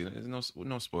we all seen it. There's no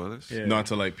spoilers. Yeah. Not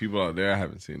to like people out there, I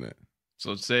haven't seen it.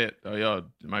 So say it. Oh, yo,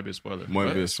 it might be a spoiler.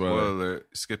 Might be a spoiler. Spoiler.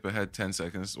 Skip ahead 10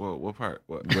 seconds. Well, what part?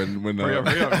 What? When Hurry up,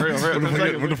 hurry up, hurry up, hurry up. when, 10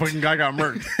 seconds. when the fucking guy got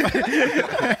murked.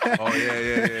 Oh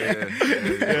yeah.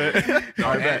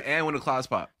 No, and when the clouds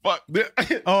pop. Fuck.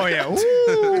 Oh yeah.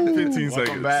 Ooh. 15 Welcome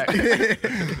seconds. back.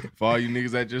 For all you niggas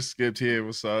that just skipped here,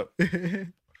 what's up?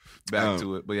 Back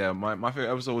to it, but yeah, my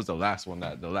favorite episode was the last one,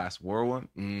 the last war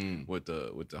one, with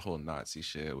the whole Nazi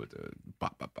shit, with the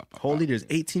bop, bop, bop, bop, Holy, bop. there's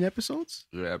 18 episodes.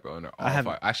 Yeah, bro. And they're I all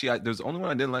haven't- fire. Actually, there's the only one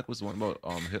I didn't like was the one about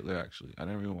Hitler. Actually, I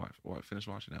didn't even finish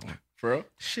watching that one. For real?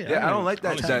 Shit. Yeah, I don't like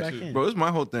I'll that. tap back in. Bro, this is my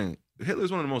whole thing.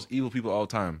 Hitler's one of the most evil people of all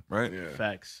time, right? Yeah.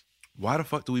 Facts. Why the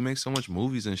fuck do we make so much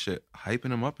movies and shit,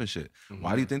 hyping him up and shit?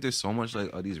 Why do you think there's so much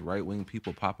like these right wing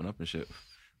people popping up and shit?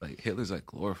 Like Hitler's like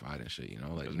glorified and shit, you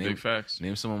know? Like That's big facts.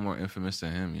 name someone more infamous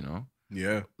than him, you know?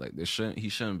 Yeah. Like he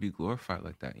shouldn't be glorified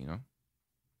like that, you know?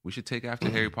 We should take after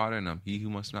Harry Potter and he who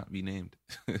must not be named.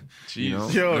 You know?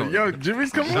 Yo,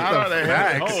 Jimmy's coming Shout out with to the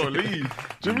Harry. facts. Holy.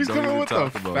 Jimmy's Don't coming even with the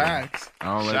talk about it. facts. I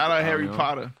don't like, Shout out I don't Harry know.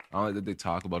 Potter. I don't like that they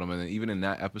talk about him, and then even in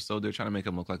that episode, they're trying to make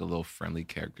him look like a little friendly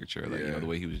caricature, like you know the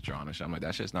way he was drawn and shit. I'm like,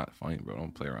 that shit's not funny, bro.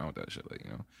 Don't play around with that shit, like you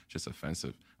know, it's just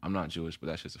offensive. I'm not Jewish, but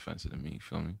that shit's offensive to me. You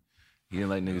feel me? He didn't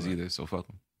like niggas either, so fuck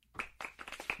him.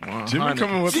 Jimmy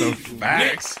coming with the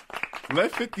facts.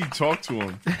 Let 50 talk to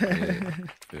him.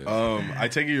 Yeah. I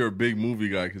take it you're a big movie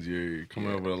guy because you're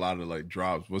coming up with a lot of like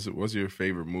drops. What's your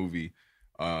favorite movie?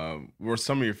 What are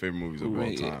some of your favorite movies of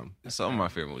all time? Some of my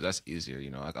favorite movies. That's easier,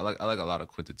 you know. Like I like a lot of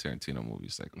Quentin Tarantino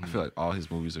movies. Like I feel like all his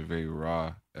movies are very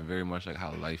raw and very much like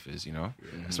how life is, you know.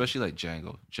 Especially like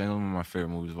Django. Django is one of my favorite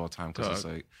movies of all time because it's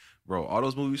like, bro, all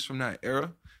those movies from that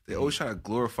era, they always try to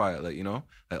glorify it, like you know,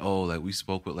 like oh, like we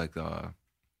spoke with like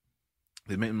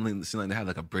they made them seem like they had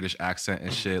like a British accent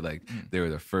and shit. Like they were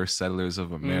the first settlers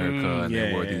of America, and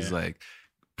they wore these like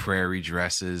prairie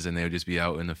dresses, and they would just be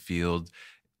out in the field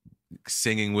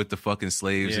singing with the fucking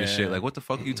slaves and shit. Like, what the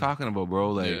fuck are you talking about,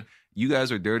 bro? Like, you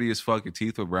guys are dirty as fuck. Your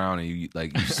teeth were brown, and you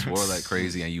swore like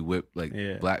crazy, and you whipped like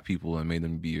black people and made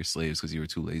them be your slaves because you were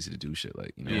too lazy to do shit.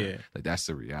 Like, you know, like that's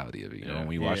the reality of it. You know,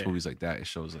 when you watch movies like that, it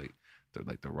shows like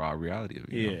the raw reality of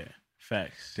it. You know?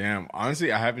 Facts. Damn,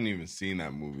 honestly, I haven't even seen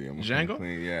that movie. Django?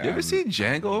 Yeah, You ever seen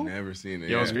Django? Never seen it.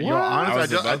 Yo, yeah.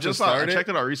 honestly, I checked checked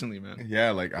it out recently, man.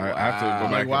 Yeah, like I have to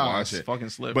go back and watch it. Fucking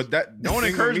slips. But that no one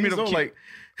encouraged me to keep... like.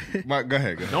 Go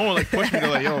ahead. No one like pushed me to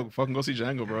like, yo, fucking go see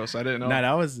Django, bro. So I didn't know. Nah,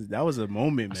 that was a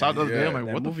moment, man. I saw it the other day. I'm like,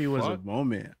 that what movie the was fuck? a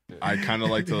moment. I kind of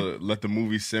like to let the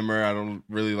movie simmer. I don't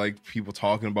really like people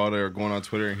talking about it or going on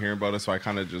Twitter and hearing about it, so I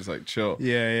kind of just like chill.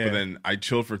 Yeah. But then I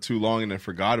chilled for too long and then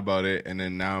forgot about it, and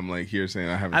then now I'm like here saying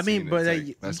I haven't. Seen but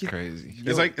it. That's crazy.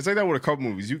 It's like that with a couple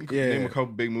movies. You can name a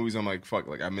couple big movies. I'm like, fuck,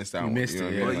 like I missed that one. Missed you know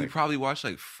it, what I Well, mean? you probably watch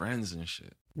like Friends and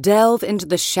shit. Delve into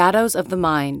the shadows of the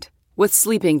mind with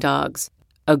Sleeping Dogs,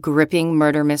 a gripping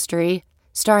murder mystery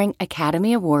starring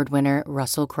Academy Award winner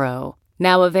Russell Crowe.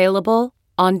 Now available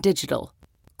on digital.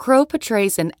 Crowe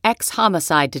portrays an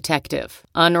ex-homicide detective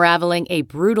unraveling a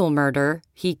brutal murder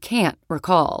he can't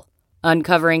recall.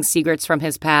 Uncovering secrets from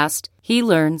his past, he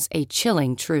learns a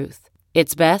chilling truth.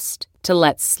 It's best to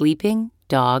let sleeping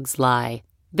dogs lie.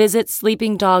 Visit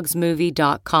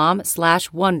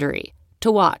sleepingdogsmovie.com/Wondery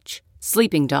to watch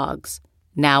Sleeping Dogs,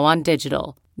 now on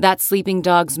digital. That's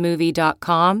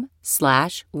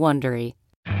sleepingdogsmovie.com/Wondery.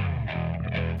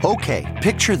 Okay,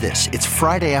 picture this. It's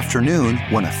Friday afternoon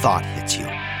when a thought hits you.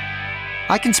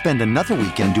 I can spend another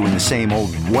weekend doing the same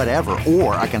old whatever,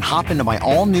 or I can hop into my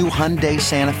all-new Hyundai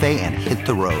Santa Fe and hit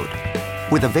the road.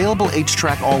 With available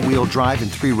H-Track all-wheel drive and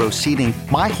 3-row seating,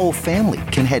 my whole family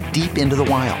can head deep into the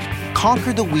wild.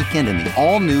 Conquer the weekend in the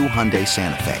all-new Hyundai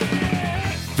Santa Fe.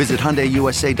 Visit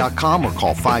HyundaiUSA.com or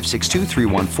call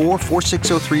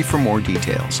 562-314-4603 for more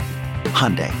details.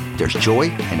 Hyundai, there's joy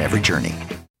in every journey.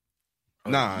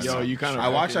 Nah, Yo, you kind of. I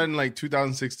watched that in like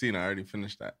 2016. I already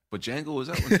finished that. But Django was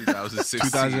out in 2016.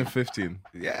 2015.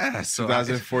 Yeah, so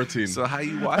 2014. So how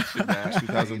you watching that?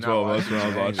 2012. That's when I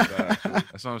was watching that. Actually.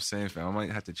 That's what I'm saying, fam. I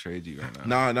might have to trade you right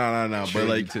now. No. But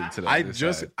like, to the I other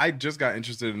just side. got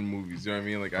interested in movies. You know what I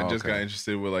mean? Like, I just got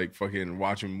interested with like fucking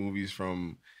watching movies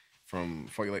from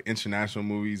fucking like international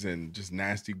movies and just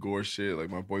nasty gore shit. Like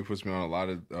my boy puts me on a lot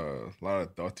of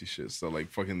dirty shit. So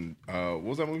like fucking what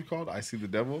was that movie called? I See the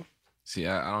Devil. See,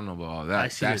 I don't know about all that. I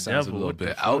See That the sounds Devil. a little What the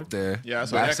bit fuck? out there. Yeah, that's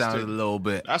that what sounds next a to- little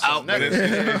bit That's out what there.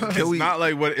 next It's not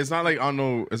like what. It's not like on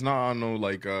no. It's not on no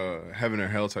like heaven or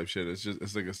hell type shit. It's just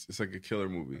it's like a killer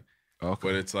movie. Okay.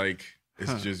 But it's like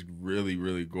it's just really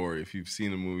really gory. If you've seen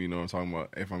the movie, you know what I'm talking about.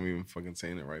 If I'm even fucking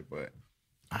saying it right, but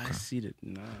I see it.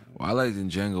 Nah. Well, I liked in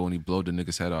Django when he blowed the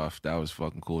nigga's head off. That was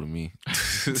fucking cool to me.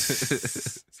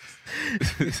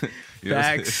 You know,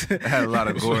 Facts. it had a lot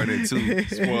of gore in it too.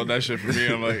 spoiled that shit for me.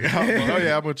 I'm like, oh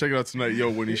yeah, I'm gonna check it out tonight. Yo,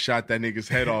 when he shot that nigga's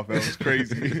head off, that was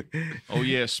crazy. Oh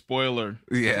yeah, spoiler.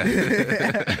 Yeah.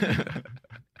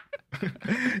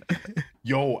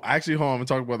 Yo, actually, hold on, I'm gonna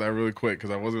talk about that really quick because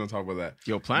I wasn't gonna talk about that.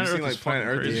 Yo, Planet You Earth seen, is like, Planet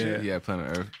fucking Earth and crazy. shit? Yeah,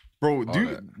 Planet Earth. Bro, All dude,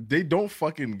 that. they don't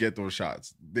fucking get those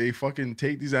shots. They fucking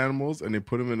take these animals and they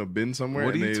put them in a bin somewhere.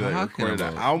 What and are you they like, talking record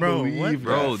that. about? I don't Bro, believe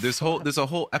Bro, that. there's a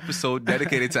whole episode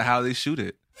dedicated to how they shoot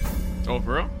it. Oh,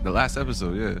 for real? The last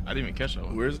episode, yeah. I didn't even catch that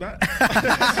one. Where's that?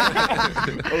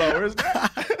 Hold on, where's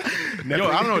that? Yo,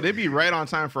 I don't know. They be right on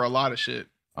time for a lot of shit.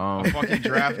 A fucking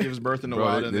giraffe gives birth in the Bro,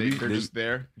 wild, and they they're be- just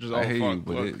there. Just I oh hear fuck, you,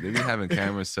 but look. they be having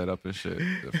cameras set up and shit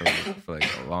for like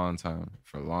a long time.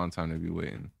 For a long time, they be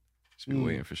waiting. Just be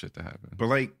waiting for shit to happen. But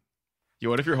like, Yo,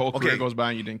 what if your whole career Okay. goes by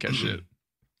and you didn't catch shit?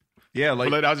 yeah, But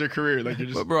like that was your career. Like you're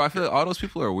just But bro, I feel like all those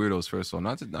people are weirdos. First of all,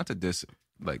 not to diss,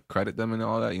 like credit them and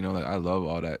all that. You know, like I love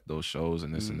all those shows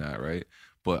and this and that, right?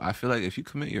 But I feel like if you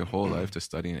commit your whole life to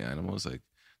studying animals, like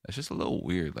that's just a little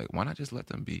weird. Like, why not just let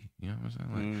them be? You know what I'm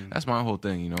saying? Like that's my whole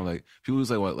thing. You know, like people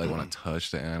who's like want to touch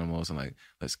the animals and like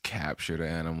let's capture the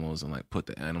animals and like put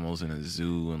the animals in a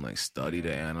zoo and like study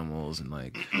the animals and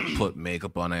like put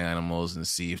makeup on the animals and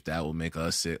see if that will make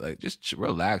us sick. Like just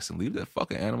relax and leave the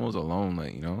fucking animals alone.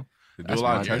 Like, you know. they do That's a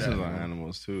lot my of testing thing, on man.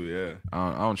 animals too. Yeah.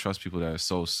 I don't trust people that are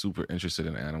so super interested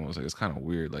in animals. Like it's kind of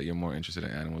weird. Like you're more interested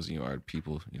in animals than you are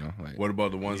people. You know, like What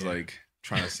about the ones like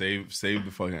trying to save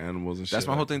the fucking animals and shit. That's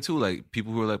my whole thing too. Like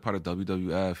people who are like part of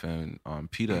WWF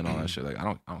and PETA and all that shit. Like I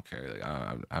don't care. Like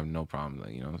I have no problem.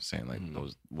 Like saying like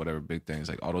those whatever big things.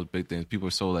 Like all those big things. People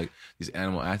are so like these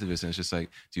animal activists, and it's just like,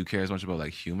 do you care as much about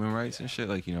like human rights and shit?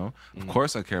 Like of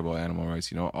course I care about animal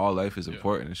rights. All life is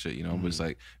important and shit. But it's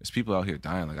like there's people out here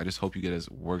dying. Like I just hope you get as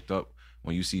worked up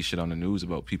when you see shit on the news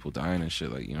about people dying and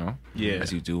shit, like,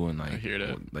 as you do in like,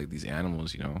 like these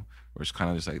animals, where it's kind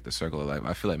of just like the circle of life.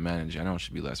 I feel like man in general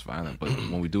should be less violent, but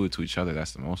when we do it to each other,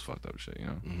 that's the most fucked up shit,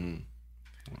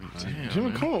 Damn,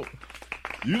 Jimmy Cole,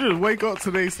 you just wake up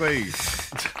today saying,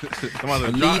 I'm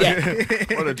about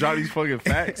to drop these fucking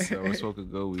facts. Yeah, we're smoking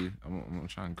good weed. I'm gonna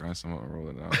try and grind some up and roll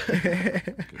it out.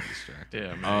 Get distracted.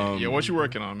 Yeah, man. What you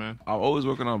working on, man? I'm always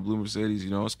working on Blue Mercedes,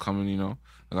 it's coming,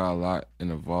 I got a lot in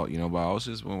the vault, but I also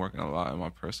just been working a lot in my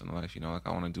personal life, like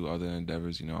I want to do other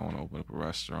endeavors, I want to open up a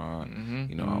restaurant,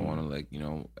 I want to like,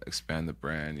 expand the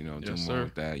brand, do more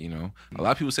with that, A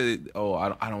lot of people say that,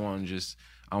 I don't want to just,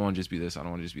 I want to just be this, I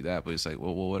don't want to just be that, but it's like,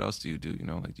 well, what else do you do,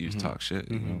 like do you just talk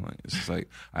shit, like it's just like,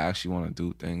 I actually want to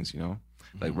do things,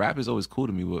 Like rap is always cool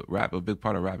to me, but a big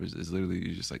part of rap is literally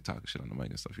you just like talking shit on the mic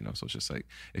and stuff, So it's just like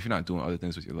if you're not doing other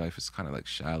things with your life, it's kind of like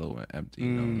shallow and empty. You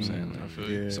know what I'm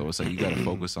saying? Like, so it's like you got to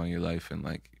focus on your life and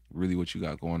like really what you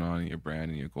got going on in your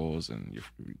brand and your goals and your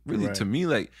really to me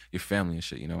like your family and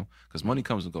shit. Because money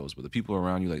comes and goes, but the people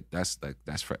around you like that's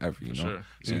forever. So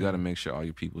you got to make sure all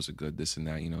your peoples are good, this and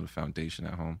that. The foundation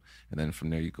at home, and then from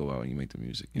there you go out and you make the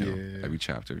music. Every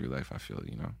chapter of your life, I feel.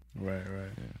 Right.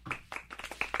 Yeah.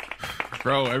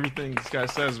 Bro, everything this guy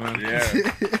says, man. Yeah.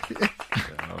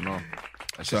 I don't know.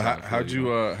 So how'd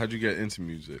you get into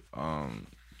music? I've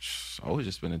always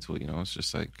just been into it. It's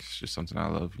just something I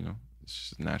love. It's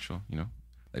just natural.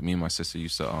 Like me and my sister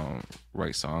used to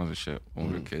write songs and shit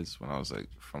when we were kids. When I was like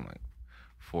from like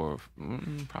 4,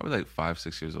 probably like 5,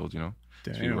 6 years old. So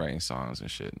we were writing songs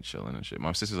and shit and chilling and shit.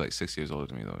 My sister's like 6 years older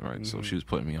than me though, right? So she was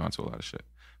putting me onto a lot of shit.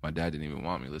 My dad didn't even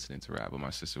want me listening to rap, but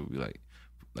my sister would be like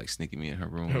sneaking me in her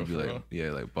room and be like,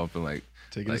 like bumping like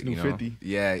taking this new 50.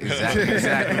 Yeah, exactly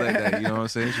like that. You know what I'm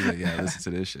saying? She's like, yeah, listen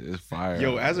to this shit. It's fire.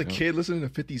 Yo, as a kid listening to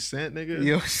 50 Cent, nigga.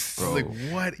 Yo, bro, like,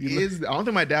 what is? I don't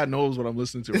think my dad knows what I'm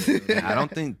listening to. Right now. I don't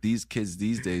think these kids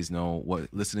these days know what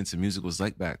listening to music was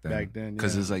like back then.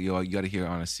 Because it's like, yo, you got to hear it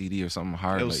on a CD or something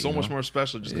hard. It was like, so much more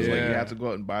special just because like you had to go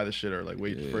out and buy the shit or like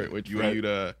wait for you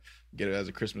to get it as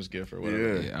a Christmas gift or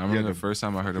whatever. Yeah, I remember the first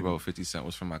time I heard about 50 Cent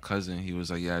was from my cousin. He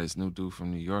was like, yeah, this new dude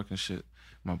from New York and shit.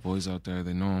 My boys out there,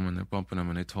 they know him and they're bumping him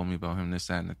and they told me about him, this,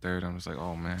 that, and the third. I was like,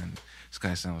 oh man, this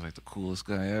guy sounds like the coolest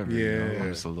guy ever.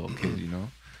 I'm just a little kid,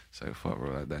 It's like, fuck,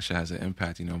 bro, that shit has an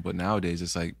impact, But nowadays,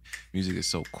 it's like music is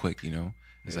so quick,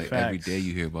 It's like every day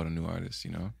you hear about a new artist,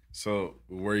 So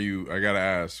I gotta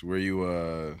ask, were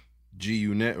you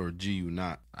G-Unit or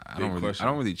G-U-Not? I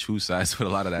don't really choose sides with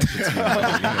a lot of that shit.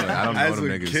 I don't know As them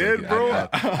a niggas. Kid, like, bro.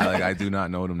 I do not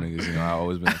know them niggas. I've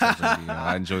always been.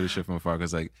 I enjoy this shit from afar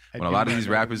because like when a lot of these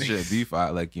rappers shit beef,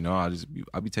 I'll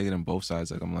be taking them both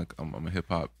sides. Like I'm a hip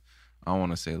hop. I don't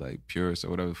want to say like purist or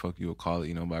whatever the fuck you would call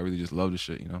it, but I really just love the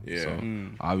shit, Yeah. So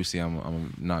obviously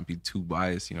I'm not be too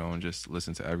biased, and just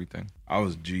listen to everything. I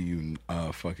was G-U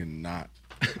fucking not.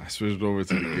 I switched over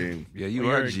to the game. Yeah, you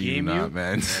are G-U not,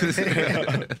 man.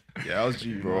 Yeah, I was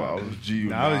G-U, bro. I was G-U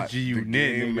not. I was G-U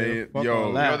knit, man.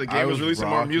 Yo, the game was releasing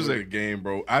more music. The game,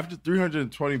 bro. After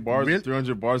 320 bars,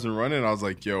 300 bars and running, I was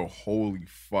like, yo, holy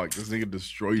fuck, this nigga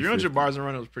destroyed 300 bars and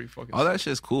running was pretty fucking all that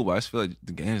shit's cool, but I just feel like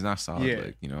the game's not solid.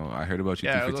 Yeah. Like, I heard about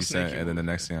you through 50 Cent, and then the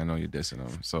next thing I know, you're dissing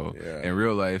him. So in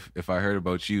real life, if I heard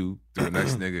about you through the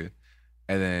next nigga,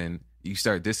 and then you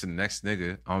start dissing the next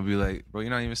nigga, I'm gonna be like, bro,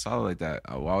 you're not even solid like that.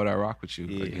 Why would I rock with you?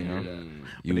 Yeah, like,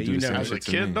 you but would do the same as shit a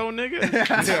kid to me. though, nigga. Like,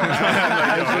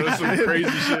 that's some crazy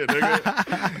shit,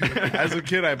 nigga. As a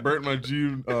kid, I burnt my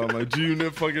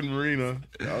G-Unit fucking Marina.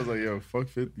 I was like, yo, fuck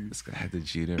 50. This guy had the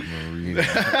G-Unit Marina.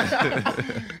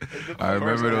 I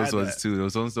remember those ones too.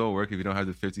 Those ones don't work if you don't have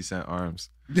the 50 Cent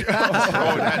arms.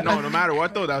 No matter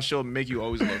what though, that shit make you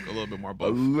always look a little bit more buff.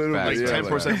 A little like bit,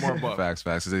 10% more buff. Facts.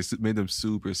 Because they made them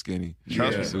super skinny.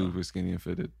 Super skinny and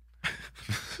fitted.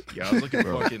 Yeah, I was looking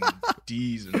for fucking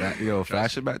D's and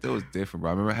fashion back there was different, bro.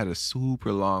 I remember I had a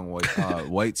super long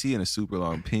white tee and a super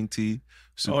long pink tee,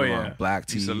 super long black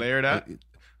tee. You used to layer that?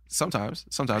 Sometimes.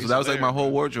 So that was like my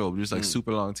whole wardrobe, just like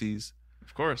super long tees.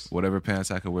 Of course. Whatever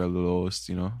pants I could wear, lowest,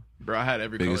 Bro, I had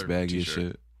every biggest color baggy t-shirt.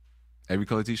 shit. Every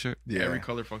color t-shirt? Yeah, every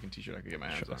color fucking t-shirt I could get my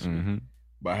hands on. Mm-hmm.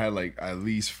 but I had like at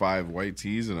least 5 white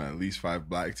tees and at least 5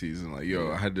 black tees, and like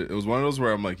yo, I had to. It was one of those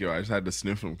where I'm like, yo, I just had to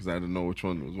sniff them because I had to know which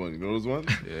one was one. You know those ones?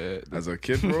 Yeah. As a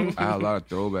kid, bro, I had a lot of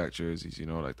throwback jerseys, you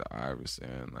know, like the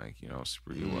Iverson, like, you know,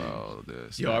 Spreewell,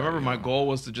 this. Yo, I remember you my know. goal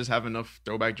was to just have enough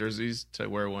throwback jerseys to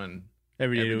wear one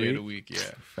every day of the week. Yeah.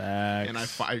 Facts. And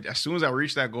I as soon as I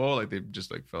reached that goal, like they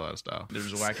just like fell out of style. They're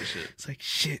just whack as shit. It's like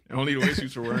shit. And only the way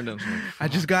suits were wearing them. So like, I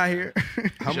just got here.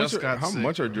 how Just much? got How sick,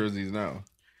 much are bro. jerseys now?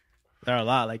 There are a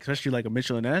lot, like especially like a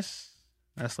Mitchell and S.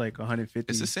 That's like 150.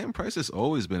 It's the same price it's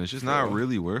always been. It's just not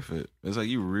really worth it. It's like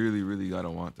you really, really gotta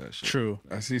want that shit. True.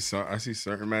 I see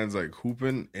certain mans like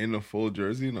hooping in a full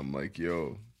jersey, and I'm like,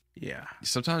 yo, Yeah.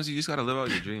 Sometimes you just gotta live out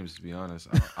your dreams. To be honest,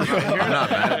 I'm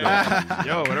not mad at those.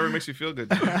 yo, whatever makes you feel good.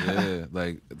 Yeah,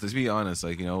 like to be honest,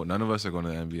 like, you know, none of us are going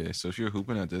to the NBA. So if you're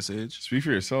hooping at this age, speak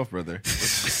for yourself, brother.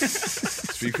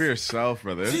 Speak for yourself,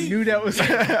 brother. You knew that was.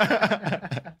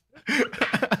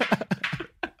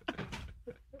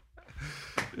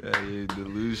 yeah, you're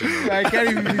delusional. I can't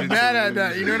even be mad at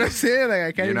that. You know what I'm saying? Like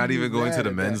I can't. You're not be even going mad to the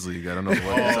at men's that. league. I don't know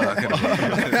what you're talking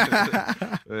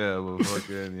about. Yeah, but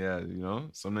fucking yeah, you know,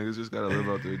 some niggas just gotta live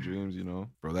out their dreams, you know,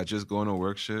 bro. That just going to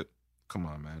work shit. Come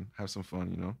on, man, have some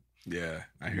fun, you know. Yeah,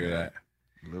 I hear that.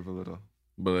 Live a little.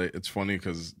 But like, it's funny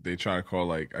because they try to call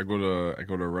like I go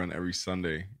to run every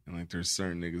Sunday, and like there's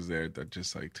certain niggas there that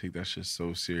just like take that shit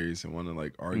so serious and want to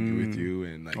like argue with you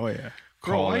and like Oh yeah.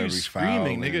 Bro, call why are you every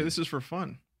screaming, foul, nigga? and- This is for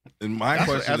fun. And my That's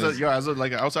question is, as a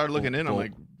like an outsider looking in, I'm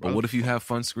like, but what if you have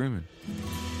fun screaming?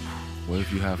 What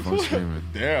if you have fun screaming?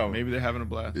 damn, maybe they're having a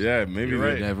blast. yeah, maybe You're they-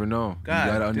 right. You never know. God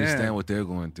you gotta damn. understand what they're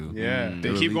going through. Yeah. They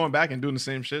keep Really? going back and doing the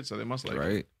same shit, so they must like it.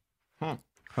 Right. Huh.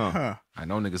 Huh. I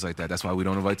know niggas like that. That's why we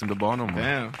don't invite them to ball no more.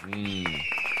 Damn.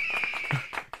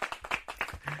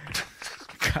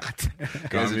 God damn.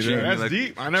 Guys are treating me That's like-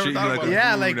 deep. I never treat thought me about like it. a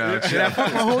Yeah, guru like now. and I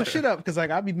fuck my whole shit up because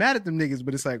like I'd be mad at them niggas,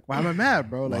 but it's like, why am I mad,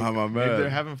 bro? Like why am I Maybe they're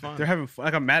mad? having fun. they're having fun.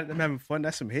 Like I'm mad at them having fun.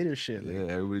 That's some hater shit. Like,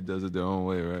 Yeah, everybody does it their own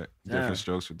way, right? Yeah. Different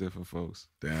strokes for different folks.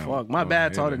 Damn, fuck, my Oh,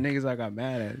 bad to all the yeah. niggas I got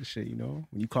mad at and shit. You know,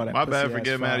 when you call that My pussy bad ass for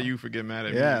getting mad foul. at you for getting mad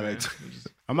at Yeah, me. like- man.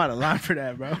 I'm out of line for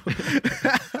that, bro.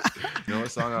 You know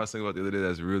what song I was thinking about the other day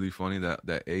that's really funny? That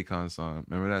Akon song.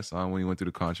 Remember that song when he went through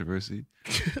the controversy?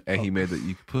 And he made the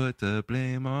 "You put the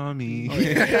blame on me."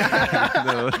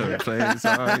 The flames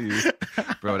on you.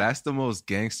 Bro, that's the most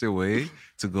gangster way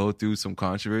to go through some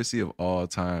controversy of all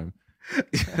time.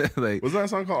 Like What's that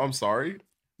song called? I'm sorry.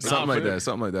 something Nah, like but- that.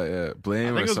 Something like that, yeah. Blame I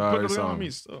or think it was sorry put the blame on song. me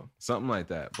still. Something like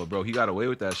that. But bro, he got away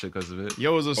with that shit because of it.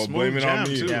 Yo, it was a Oh, smooth blame it on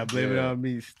jam me. too. Yeah, blame it Yeah. on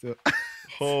me still.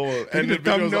 Oh, and the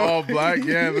video's thumbnail. all black.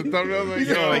 Yeah, the thumbnail's like,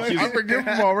 Yeah, yo, like like, he's- I forgive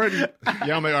him already.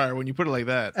 Yeah, I'm like, all right, when you put it like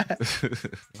that.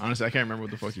 Honestly, I can't remember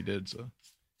what the fuck he did. So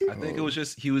I think it was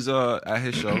just he was at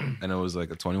his show and it was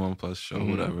like a 21 plus show,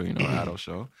 whatever, you know, adult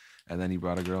show. And then he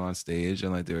brought a girl on stage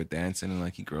and like they were dancing and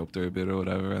like he groped her a bit or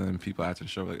whatever. And then people after the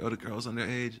show were like, oh, the girl's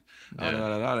underage.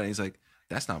 And he's like,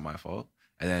 that's not my fault.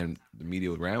 And then the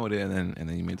media ran with it and then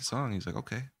he made the song. He's like,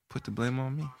 okay, put the blame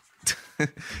on me.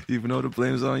 Even though the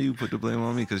blame's on you, put the blame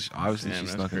on me because obviously Damn, she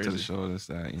that's snuck into the crazy. show and this,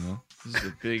 that, you know? this is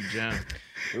a big jam.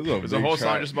 It was a Was the big whole song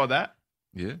track. just about that?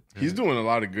 Yeah. He's doing a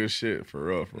lot of good shit for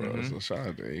real. So shout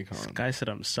out to Akon. Guy said,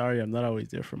 "I'm sorry, I'm not always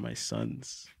there for my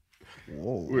sons."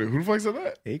 Whoa, wait, who the fuck said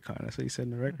that? Akon, that's what he said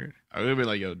in the record. I would be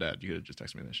like, yo, dad, you could have just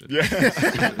texted me that shit.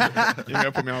 Yeah. You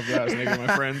gotta put me on blast, nigga.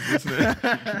 My friends listening.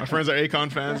 My friends are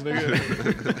Akon fans,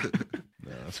 nigga.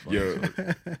 That's funny. Yo,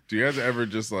 do you guys ever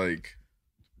just like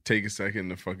take a second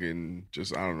to fucking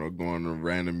just, I don't know, go on a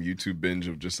random YouTube binge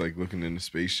of just like looking into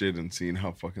space shit and seeing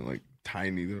how fucking like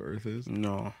tiny the Earth is?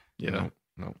 No, Yeah,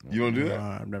 No. You don't do no, that?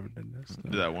 I've never done this.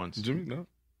 did that once. Jimmy? No.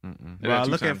 Mm-mm. I did Well, I that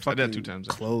 2 look at times. I did that fucking 2 times.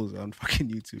 clothes on fucking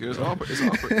YouTube. It's bro. all,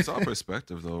 it's all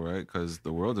perspective though, right? Because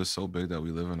the world is so big that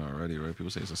we live in already, right? People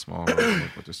say it's a small world,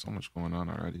 but there's so much going on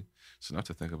already. It's enough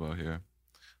to think about here.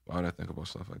 Why would I think about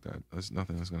stuff like that? There's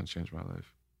nothing that's going to change my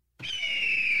life.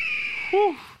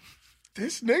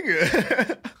 This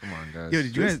nigga. Come on, guys. Yo,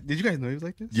 did you guys know he was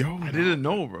like this? Yo, I didn't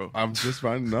know, bro. I'm just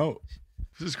finding out.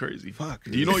 This is crazy. Fuck.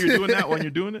 Do you know you're doing that when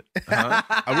you're doing it? Huh?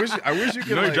 I wish you You could.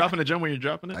 know like, you're dropping a gem when you're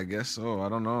dropping it? I guess so. I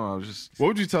don't know. I was just. What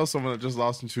would you tell someone that just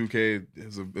lost in 2K?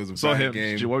 Is a So bad him.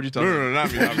 game. What would you tell No, him?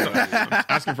 not me. Not me. I'm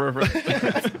asking for a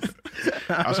friend.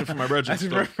 Asking for my brethren.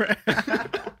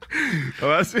 Oh,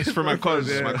 that's It's for my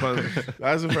cousins. Yeah. My cousins.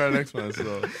 That's for our next one.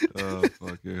 So Oh,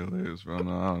 fuck, you're hilarious, bro.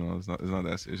 No, I don't know. It's not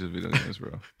that serious video games,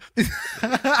 bro.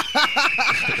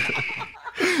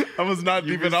 I was not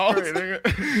deep at all.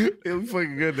 It was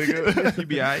fucking good, nigga. You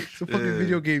be alright. It's a fucking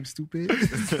video game, stupid.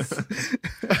 It's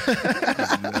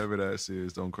never that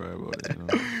serious. Don't cry about it. You know?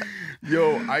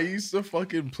 Yo, I used to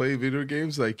fucking play video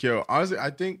games. Like, yo, honestly, I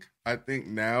think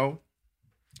now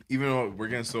even though we're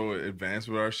getting so advanced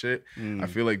with our shit, I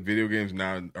feel like video games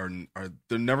now are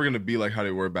they're never gonna be like how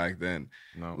they were back then.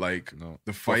 No, like no.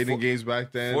 the fighting games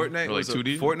back then.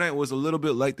 Fortnite was a little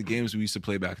bit like the games we used to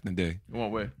play back in the day. In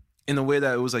what way? In the way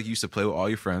that it was like you used to play with all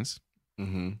your friends.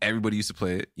 Everybody used to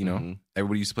play it, you know.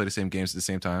 Everybody used to play the same games at the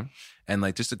same time, and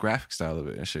like just the graphic style of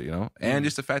it and shit, you know. And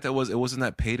just the fact that it wasn't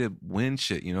that pay to win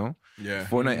shit, you know. Yeah.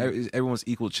 Fortnite, everyone's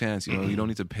equal chance, you know. You don't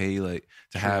need to pay like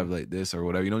to have like this or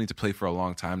whatever. You don't need to play for a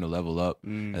long time to level up.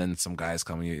 And then some guys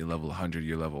come in, you're level 100,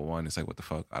 you're level 1. It's like, what the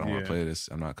fuck? I don't want to play this.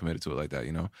 I'm not committed to it like that,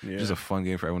 you know. It's just a fun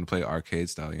game for everyone to play arcade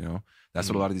style, you know. That's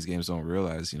what a lot of these games don't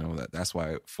realize, you know. That's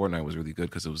why Fortnite was really good,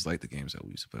 because it was like the games that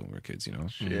we used to play when we were kids, you know.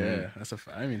 Yeah, that's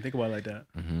I mean, think about it like that.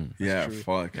 Yeah,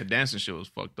 fuck. That dancing shit was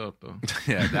fucked up though.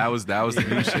 Yeah, that was the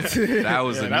new shit. That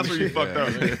was that's where you fucked up.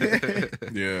 Man.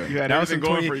 Yeah, you had everything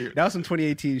going for you. That was some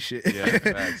 2018 shit. Yeah,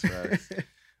 facts.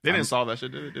 They didn't solve that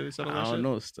shit, did they? Did they settle that shit? I don't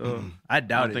know. Still, I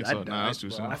doubt it. think so. Nah, that's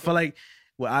too soon. I feel like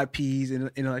with IPs and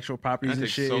intellectual properties and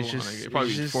shit, it's just it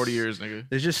probably 40 years, nigga.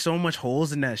 There's just so much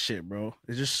holes in that shit, bro.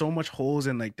 There's just so much holes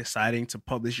in like deciding to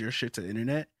publish your shit to the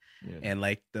internet, and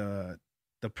like the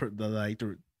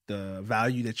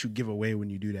value that you give away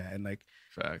when you do that, and like,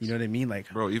 facts. You know what I mean? Like,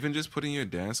 bro, even just putting your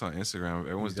dance on Instagram,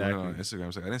 everyone's doing it on Instagram.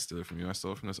 It's like, I didn't steal it from you. I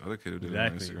stole it from this other kid who did it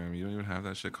on Instagram. You don't even have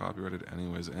that shit copyrighted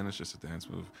anyways, and it's just a dance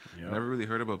move. I never really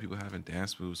heard about people having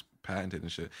dance moves patented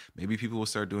and shit. Maybe people will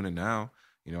start doing it now.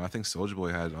 You know, I think Soulja Boy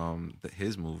had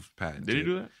his move patented. Did he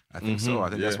do that? I think so. I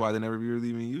think that's why they never really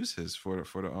even used his for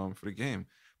the game.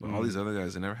 But all these other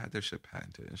guys, they never had their shit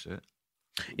patented and shit.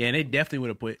 Yeah, and they definitely would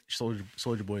have put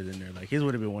Soulja Boys in there. Like, his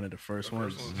would have been one of the first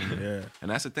ones. Yeah. And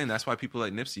that's the thing. That's why people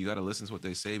like Nipsey, you got to listen to what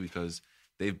they say, because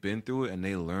they've been through it and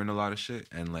they learn a lot of shit.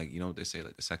 And like, you know what they say,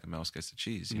 like the second mouse gets the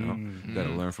cheese, you know? You got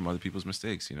to learn from other people's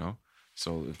mistakes, you know?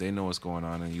 So if they know what's going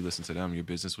on and you listen to them, your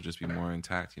business will just be more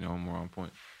intact, you know, more on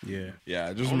point. Yeah. Yeah,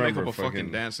 I just remember remember make up a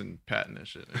fucking dancing patent and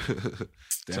shit.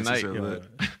 Tonight.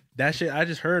 That shit, I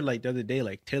just heard like the other day,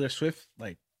 like Taylor Swift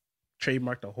like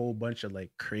trademarked a whole bunch of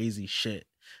like crazy shit.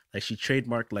 Like she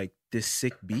trademarked like this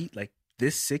sick beat,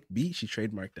 she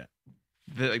trademarked that.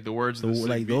 The words,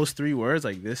 like those 3 words,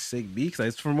 like this sick beat, because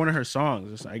it's from one of her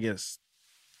songs. I guess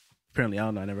apparently, I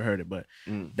don't know, I never heard it, but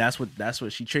that's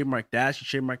what she trademarked. That she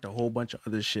trademarked a whole bunch of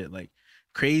other shit, like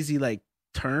crazy like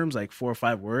terms, like 4 or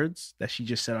 5 words that she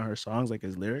just said on her songs, like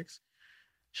as lyrics.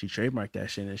 She trademarked that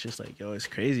shit, and it's just like, yo, it's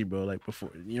crazy, bro. Like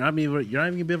before, you're not even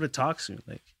gonna be able to talk soon,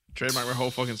 like. Trademark my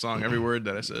whole fucking song, every word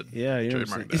that I said. Yeah, you know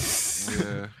trademark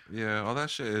that. Yeah. All that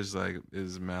shit is like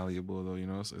malleable though, you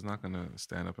know. So it's not gonna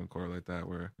stand up in court like that.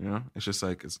 Where, you know, it's just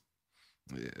like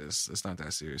it's not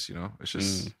that serious, you know. It's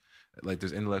just like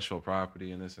there's intellectual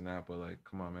property and this and that, but like,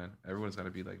 come on, man, everyone's got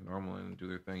to be like normal and do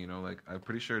their thing, you know. Like, I'm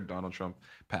pretty sure Donald Trump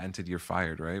patented "you're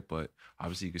fired," right? But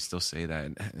obviously, you could still say that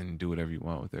and do whatever you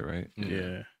want with it, right?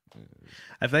 Yeah.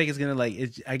 I feel like it's gonna like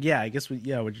I guess what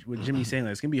Jimmy's saying,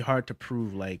 like, it's gonna be hard to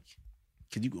prove, like,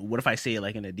 what if I say it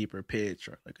like in a deeper pitch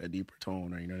or like a deeper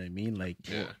tone, or you know what I mean, like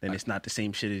then it's not the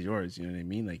same shit as yours, you know what I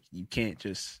mean, like you can't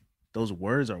just, those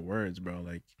words are words, bro,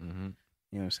 like you know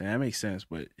what I'm saying, that makes sense.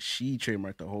 But she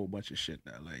trademarked a whole bunch of shit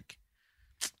that like,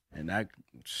 and that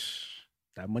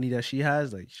money that she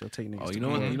has, like, she'll take niggas. Oh, you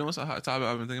know what's a hot topic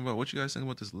I've been thinking about? What you guys think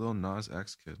about this Lil Nas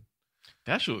X kid?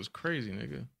 That shit was crazy,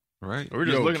 nigga. Right? We're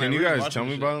just looking can at, you guys tell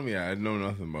me about him? Yeah, I know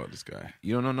nothing about this guy.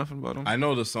 You don't know nothing about him? I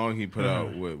know the song he put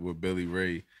out with Billy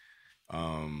Ray.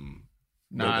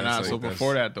 Nah. So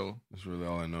before that though, that's really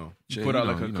all I know. He put out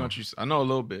like a country. I know a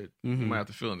little bit. You might have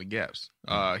to fill in the gaps.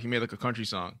 He made like a country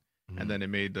song, and then it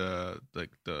made the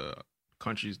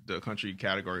country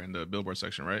category in the Billboard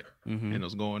section, right? And it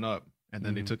was going up, and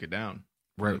then they took it down.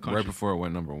 Right before it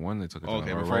went number 1, they took it down.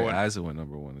 Or right as it went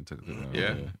number 1, they took it down.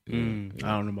 Yeah.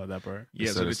 I don't know about that part.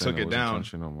 Yeah, so they took it down.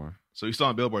 No more. So you saw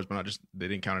on billboards, but they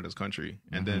didn't count it as country.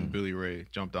 And then Billy Ray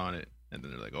jumped on it, and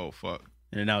then they're like, "Oh fuck!"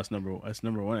 And now it's number 1.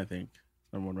 I think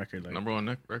number 1 record. Like, number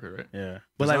 1 record, right? Yeah,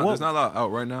 but there's not a lot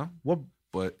out right now.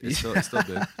 But it's still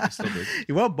big. It's still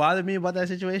big. What bothered me about that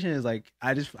situation is like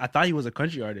I thought he was a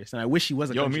country artist, and I wish he was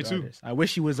a country artist. I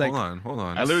wish he was like. Hold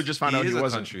on. I literally just found out he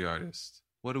wasn't a country artist.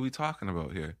 What are we talking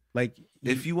about here? Like,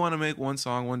 if you want to make one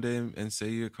song one day and say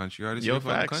you're a country artist, you're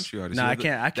a country artist. Nah, I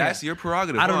can't. That's your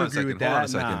prerogative. I don't agree with that.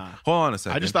 Hold on a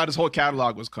second. I just thought his whole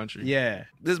catalog was country. Yeah.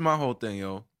 This is my whole thing,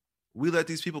 yo. We let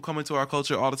these people come into our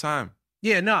culture all the time.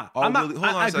 Yeah, nah. Hold on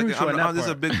a second. This is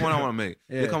a big point I want to make.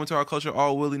 They come into our culture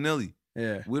all willy-nilly.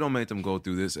 Yeah. We don't make them go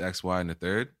through this X, Y, and the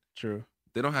third. True.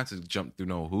 They don't have to jump through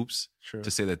no hoops to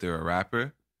say that they're a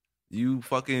rapper. You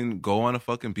fucking go on a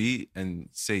fucking beat and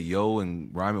say yo and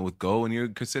rhyme it with go, and you're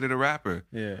considered a rapper.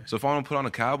 Yeah. So if I want to put on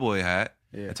a cowboy hat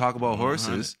and talk about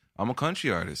horses, I'm a country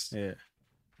artist. Yeah.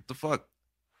 What the fuck?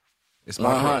 It's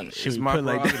my Should we my put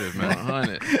like prerogative, man.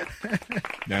 100.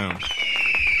 Damn.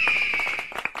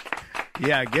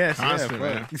 Yeah, I guess. Constant,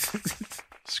 yeah,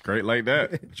 Straight like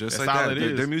that. Just That's like all that. it Their,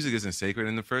 is. their music isn't sacred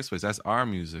in the first place. That's our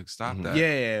music. Stop that.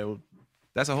 yeah.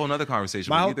 That's a whole nother conversation.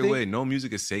 My But whole either thing- way, no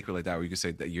music is sacred like that where you can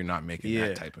say that you're not making Yeah.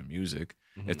 that type of music.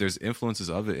 If there's influences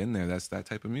of it in there, that's that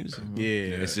type of music.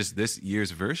 Yeah. It's just this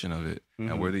year's version of it.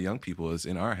 And we're the young people. It's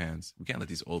in our hands. We can't let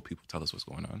these old people tell us what's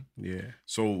going on. Yeah.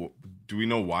 So, do we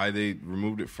know why they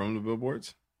removed it from the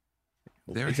billboards?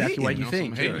 They're Exactly what hating. you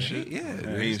think. hating They're shit. hating. Yeah, Hating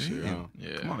they're shit, hating. huh?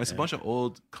 Yeah. Come on, it's a bunch of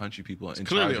old country people in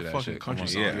Clearly charge a of that fucking shit. country Come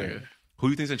song. on. Yeah. Who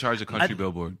do you think's in charge of country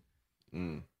billboard?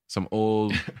 Some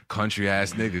old country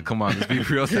ass nigga. Come on, let's be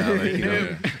real now. Like, you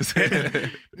know.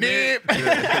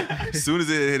 As soon as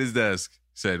it hit his desk,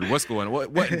 said, "What's going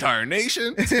on? What entire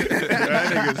nation?" That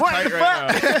nigga's tight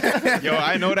right now. Yo,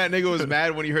 I know that nigga was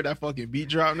mad when he heard that fucking beat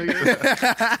drop,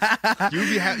 nigga.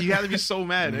 You had to be so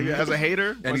mad, nigga. As a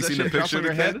hater, And you once that seen the shit drops picture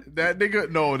on of your the head.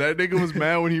 That nigga was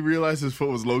mad when he realized his foot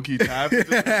was low key tapped.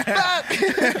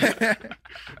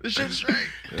 This shit's straight.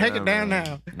 Take it down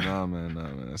now. No man,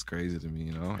 that's crazy to me,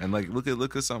 you know. And like, look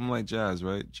at something like jazz,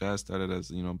 right? Jazz started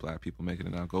as black people making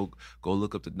it now. Go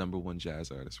look up the #1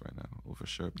 jazz artist right now. Well, for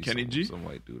sure, be Kenny G? some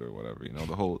white dude or whatever. You know,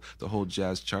 the whole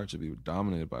jazz chart should be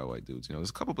dominated by white dudes. You know, there's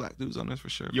a couple black dudes on this for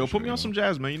sure. Yo, for put sure, me on some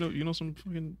jazz, man. You know some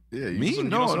fucking. Yeah, Me? some- you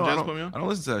No, know some no, jazz I put me on? don't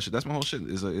listen to that shit. That's my whole shit.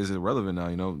 Is irrelevant now,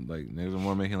 you know? Like, niggas are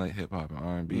more making like hip hop and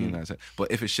R&B and that.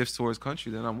 But if it shifts towards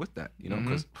country, then I'm with that, you know?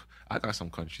 Because I got some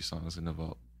country songs in the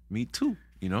vault. Me too,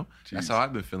 you know? That's how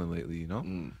I've been feeling lately, you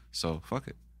know? So, fuck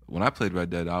it. When I played Red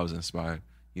Dead, I was inspired,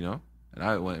 you know? And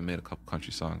I went and made a couple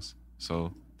country songs.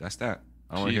 So, that's that.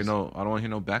 I don't want to hear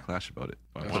no backlash about it.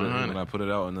 When I put it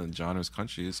out in the genre's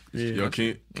country, it's Yo,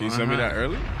 can you send me that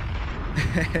early?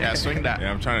 Yeah, swing that.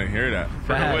 Yeah, I'm trying to hear that.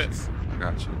 Facts. I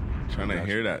got you. Trying to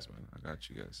hear that. Guys, man. I got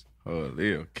you guys.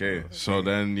 Holy, okay. So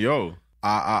then, yo,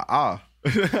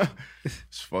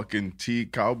 it's fucking T,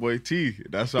 Cowboy T.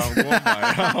 That's how I'm going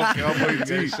by. Cowboy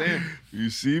T. You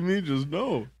see me, just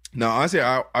know. No, honestly,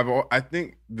 I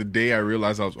think the day I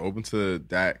realized I was open to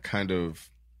that kind of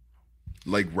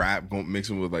like rap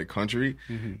mixing with like country,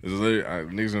 is literally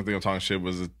niggas gonna think I'm talking shit.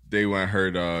 Was the day when I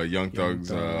heard Young Thug's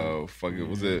fucking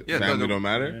was it Family Don't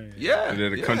Matter? Yeah, They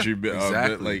did a country bit,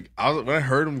 exactly. like when I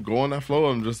heard him go on that flow,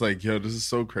 I'm just like, yo, this is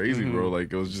so crazy, bro.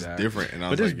 Like it was just different. And I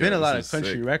was But there's like, been yo, a lot this of is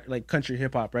country sick. country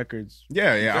hip hop records.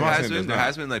 Yeah, There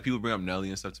has been like people bring up Nelly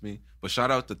and stuff to me, but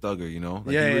shout out to Thugger, you know,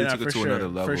 like, Yeah, he really yeah, took for it to sure, another for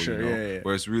level, sure, you know, yeah.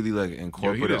 where it's really like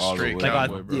incorporated all the straight way.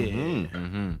 cowboy, bro.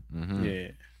 Yeah.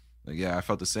 Like, yeah, I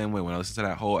felt the same way when I listened to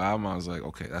that whole album. I was like,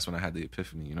 okay, that's when I had the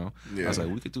epiphany, you know. I was like,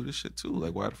 we could do this shit too.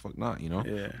 Like, why the fuck not? You know,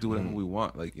 do whatever we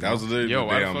want. Like, you That know? was literally Yo, the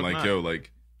why day the I'm fuck like, not? yo,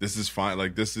 like this is fine.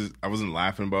 Like this is. I wasn't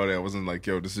laughing about it. I wasn't like,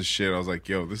 yo, this is shit. I was like,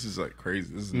 yo, this is like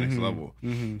crazy. This is next level.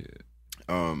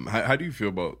 How do you feel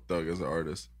about Thug as an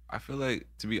artist? I feel like,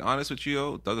 to be honest with you,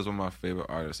 yo, Thug is one of my favorite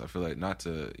artists. I feel like, not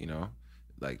to, you know,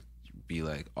 like be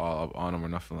like all up on him or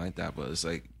nothing like that, but it's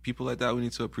like people like that, we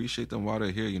need to appreciate them while they're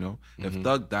here, you know. If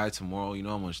Thug died tomorrow, you know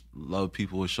how much love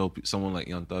people would show someone like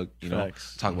Young Thug, you know.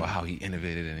 Facts. Talk about how he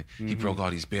innovated and he broke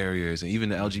all these barriers, and even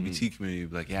the LGBT community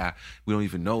would be like, yeah, we don't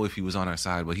even know if he was on our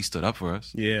side, but he stood up for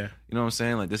us. Yeah. You know what I'm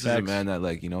saying? Like, this is a Facts. man that,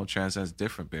 like, you know, transcends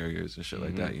different barriers and shit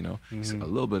like that, you know? He's a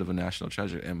little bit of a national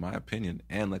treasure, in my opinion.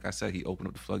 And like I said, he opened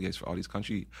up the floodgates for all these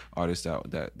country artists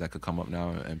that could come up now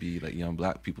and be, like, young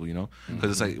black people, you know?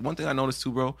 Because it's like, one thing I noticed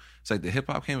too, bro, it's like the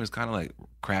hip-hop game is kind of like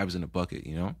crabs in a bucket,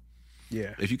 you know?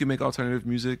 Yeah. If you can make alternative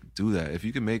music, do that. If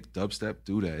you can make dubstep,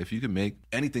 do that. If you can make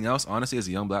anything else, honestly, as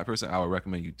a young black person, I would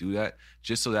recommend you do that,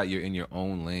 just so that you're in your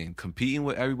own lane. Competing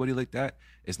with everybody like that,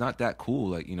 it's not that cool,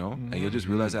 like, you know? And you'll just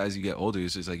realize that as you get older,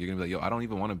 it's just like, you're gonna be like, yo, I don't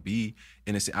even want to be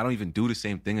in I don't even do the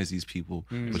same thing as these people,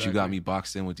 but you got me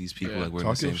boxed in with these people, like, we're in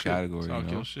the same category, you know?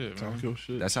 Talk your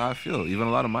shit. That's how I feel. Even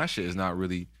a lot of my shit is not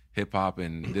really hip hop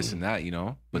and this and that, you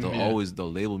know. But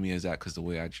they'll label me as that because the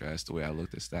way I dress, the way I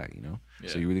look, this that, you know.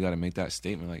 So you really got to make that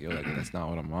statement, like, yo, like, that's not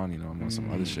what I'm on, you know. I'm on some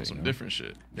other shit, Some you know? different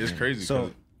shit. It's crazy.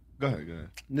 So- go ahead.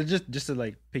 Just to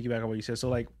like piggyback on what you said. So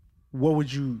like, what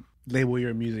would you label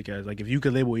your music as? Like, if you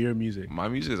could label your music, My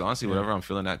music is honestly whatever I'm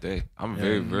feeling that day. I'm a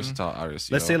very versatile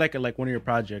artist. let's yo. say like one of your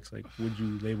projects. Like, would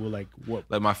you label like what?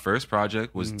 Like, my first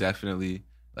project was definitely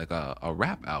like a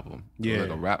rap album. It was Yeah. like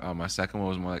a rap album. My second one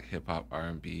was more like hip hop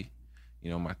R&B.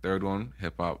 You know, my third one,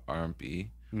 hip hop R&B.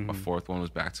 My fourth one was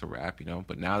back to rap, you know.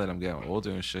 But now that I'm getting older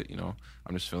and shit, you know,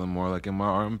 I'm just feeling more like in my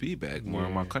R&B bag, more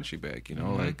in my country bag, you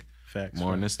know. Like, Facts.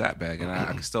 more in the stat bag. And I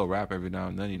can still rap every now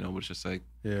and then, you know, but it's just like,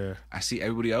 Yeah. I see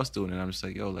everybody else doing it, and I'm just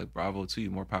like, yo, like, bravo to you,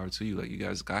 more power to you. Like, you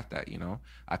guys got that, you know?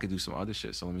 I could do some other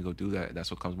shit, so let me go do that.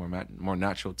 That's what comes more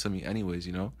natural to me anyways,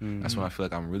 you know? That's when I feel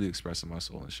like I'm really expressing my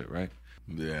soul and shit, right?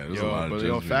 Yeah, there's a lot of but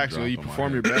judgment facts. You dropped on my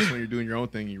perform your head. best when you're doing your own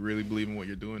thing. You really believe in what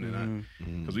you're doing, and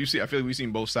because I feel like we've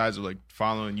seen both sides of like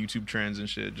following YouTube trends and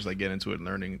shit. Just like get into it,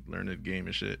 learning the game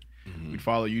and shit. We'd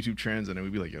follow YouTube trends, and then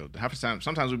we'd be like, yo, half the time,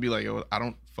 sometimes we'd be like, yo, I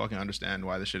don't fucking understand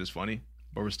why this shit is funny,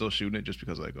 but we're still shooting it just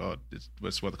because like, oh,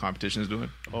 it's what the competition is doing.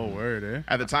 Oh, word, eh?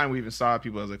 At the time, we even saw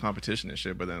people as a competition and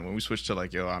shit, but then when we switched to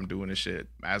like, yo, I'm doing this shit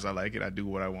as I like it. I do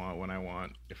what I want when I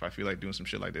want. If I feel like doing some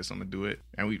shit like this, I'm gonna do it.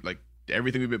 And we like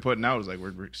everything we've been putting out is like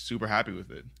we're super happy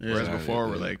with it. Whereas before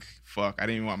we're like, fuck, I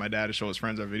didn't even want my dad to show his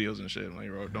friends our videos and shit. I'm like,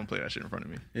 bro, don't play that shit in front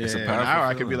of me. It's a And powerful now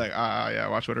I could be feeling. like, yeah,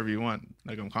 watch whatever you want.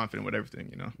 Like I'm confident with everything,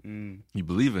 you know. You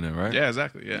believe in it, right? Yeah,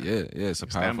 exactly. Yeah, Yeah, it's a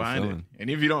Stand powerful behind feeling. it. And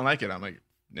if you don't like it, I'm like,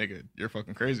 nigga, you're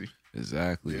fucking crazy.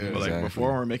 Exactly. But exactly. like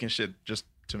before, we're making shit just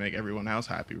to make everyone else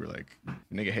happy. We're like,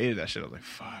 nigga hated that shit. I was like,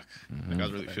 fuck. Like I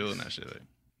was really feeling that shit. Like,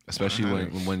 Especially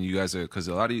when you guys are, because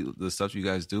a lot of the stuff you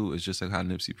guys do is just like how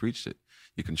Nipsey preached it.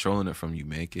 You're controlling it from you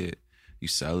make it, you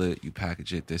sell it, you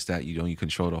package it, this, that. You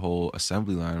control the whole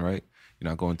assembly line, right? You're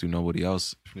not going through nobody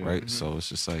else, right? So it's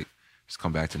just like, just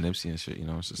come back to Nipsey and shit, you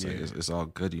know? It's just like, it's all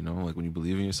good, you know? Like when you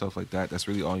believe in yourself like that, that's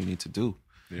really all you need to do.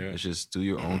 Yeah. It's just do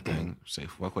your own thing. Say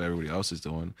fuck what everybody else is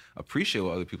doing. Appreciate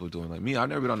what other people are doing. Like me, I've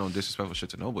never been on no disrespectful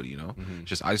shit to nobody, you know?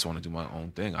 Just I just want to do my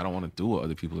own thing. I don't want to do what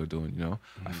other people are doing, you know?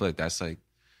 I feel like that's like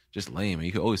just lame. And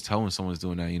you can always tell when someone's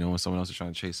doing that, you know, when someone else is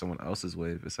trying to chase someone else's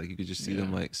wave. It's like you could just see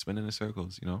them like spinning in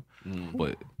circles, you know?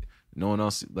 But no one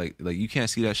else, like you can't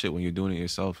see that shit when you're doing it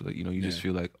yourself. Like, you know, you just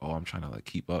feel like, oh, I'm trying to like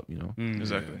keep up, you know?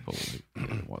 exactly.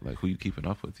 But like who you keeping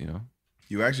up with, you know?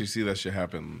 You actually see that shit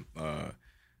happen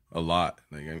a lot.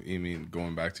 Like, I mean,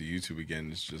 going back to YouTube again,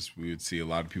 it's just we would see a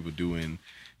lot of people doing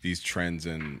these trends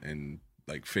and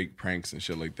like fake pranks and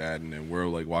shit like that, and then we're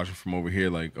like watching from over here,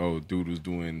 like, oh, dude was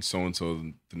doing so and so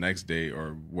the next day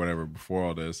or whatever before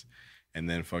all this, and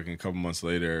then fucking a couple months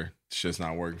later, shit's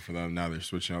not working for them. Now they're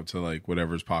switching up to like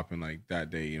whatever's popping like that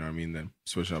day. You know what I mean? Then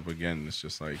switching up again. It's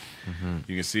just like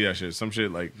you can see that shit. Some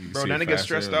shit like, you Bro, see then it they get faster,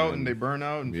 stressed out and they burn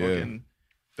out and Yeah. fucking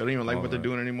they don't even like All what they're that.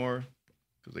 doing anymore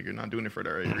because like you're not doing it for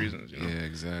the right reasons, you know? Yeah,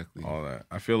 exactly. all that.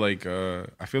 I feel like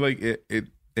it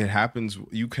happens.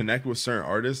 You connect with certain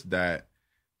artists that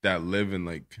live and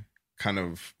like kind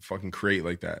of fucking create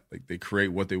like that. Like they create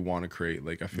what they want to create.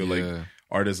 Like I feel like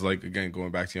artists, like, again,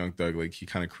 going back to Young Thug, like he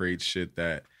kind of creates shit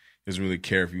that he doesn't really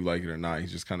care if you like it or not.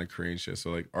 He's just kind of creating shit.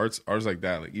 So like arts like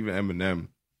that, like even Eminem,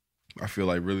 I feel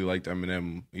like really liked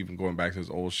Eminem, even going back to his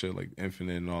old shit like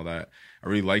Infinite and all that. I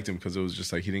really liked him because it was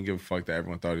just like he didn't give a fuck that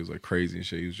everyone thought he was like crazy and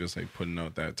shit. He was just like putting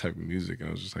out that type of music, and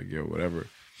it was just like, yo, whatever.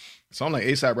 Something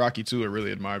like A$AP Rocky too, I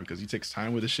really admire because he takes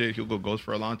time with the shit. He'll go ghost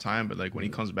for a long time, but like when he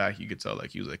comes back, you could tell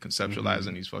like he was like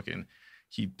conceptualizing. He's fucking,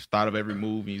 he thought of every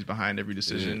move. He's behind every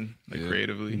decision,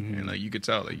 creatively, and like you could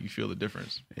tell, like you feel the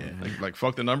difference. Yeah, like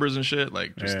fuck the numbers and shit.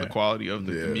 Like just the quality of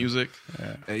the music,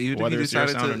 Even whether if he it's your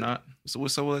decided sound to, or not. So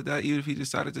with someone like that, even if he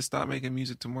decided to stop making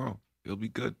music tomorrow, it'll be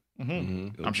good. It'll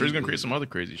I'm sure he's be gonna create good. some other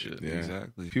crazy shit. Yeah.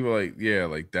 Exactly. People like,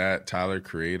 like that, Tyler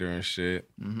Creator and shit.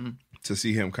 To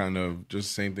see him kind of just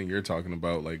the same thing you're talking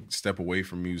about, like step away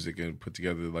from music and put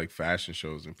together like fashion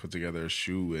shows and put together a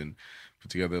shoe and put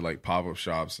together like pop-up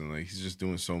shops, and like he's just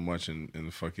doing so much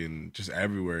and fucking just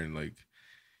everywhere, and like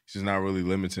he's just not really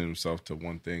limiting himself to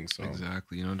one thing. So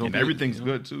Exactly. You know, don't And be, everything's you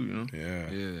know, good too, you know.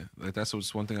 Yeah, like that's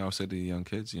what's one thing I would say to the young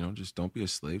kids. You know, just don't be a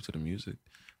slave to the music.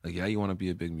 Like, yeah, you want to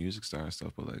be a big music star and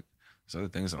stuff, but like there's other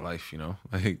things in life. You know,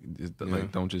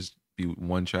 like don't just be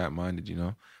one track minded. You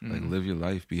know, like live your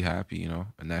life, be happy. You know,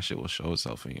 and that shit will show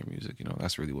itself in your music. You know,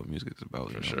 that's really what music is about.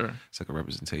 For you know? sure. It's like a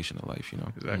representation of life. You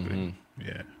know, Exactly.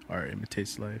 Yeah. Art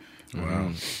imitates life.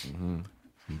 wow,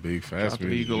 big fast Drop the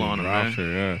music. eagle on him, Dropped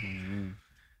man.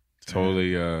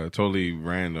 her, totally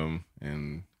random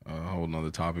and a whole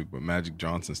nother topic. But Magic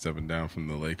Johnson stepping down from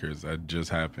the Lakers, that just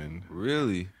happened.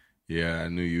 really. Yeah, I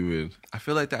knew you would. I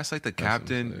feel like that's like the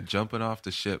captain insane. jumping off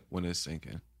the ship when it's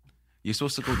sinking. You're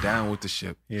supposed to go down with the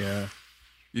ship. Yeah.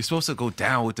 You're supposed to go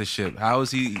down with the ship. How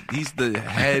is he? He's the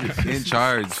head in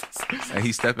charge, and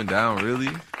he's stepping down. Really?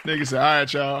 Nigga said, all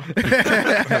right, y'all.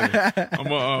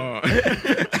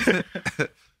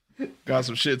 I'm got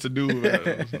some shit to do.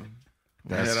 Head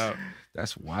out.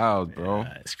 That's wild, bro.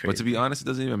 Yeah, it's But to be crazy. honest, it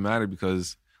doesn't even matter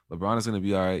because LeBron is gonna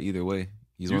be all right either way.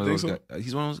 He's You one of those think guys.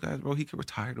 He's one of those guys, bro. He could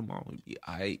retire tomorrow and be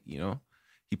all right. You know,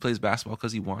 he plays basketball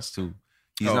because he wants to.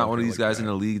 He's Oh, not one of okay, these like guys in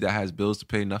that. the league that has bills to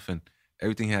pay nothing.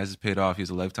 Everything he has is paid off. He has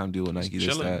a lifetime deal with Nike. This,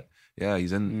 chilling. that. Yeah,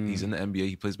 he's in the NBA.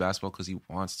 He plays basketball because he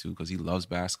wants to, because he loves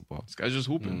basketball. This guy's just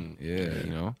hooping. Yeah,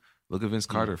 you know. Look at Vince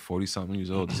Carter, 40-something years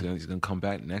old. He's gonna come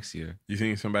back next year. You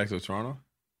think he's come back to Toronto?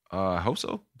 I hope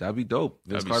so. That'd be dope.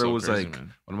 Vince That'd be Carter so was crazy, like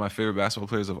man. one of my favorite basketball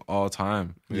players of all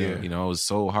time. Yeah. You know, it was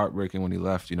so heartbreaking when he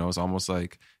left. You know, it's almost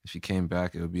like if he came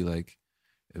back, it would be like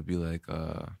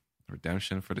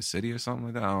redemption for the city or something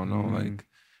like that. I don't know. Like,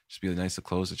 just be nice to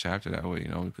close the chapter that way, you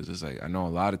know, because it's like I know a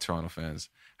lot of Toronto fans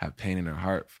have pain in their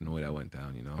heart from the way that went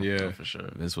down, you know. Yeah, for sure.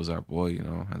 Vince was our boy, you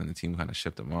know, and then the team kind of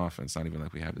shipped him off, and it's not even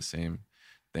like we have the same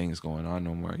things going on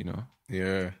no more, you know.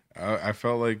 Yeah, I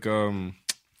felt like I don't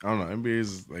know, NBA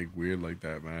is like weird like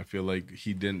that, man. I feel like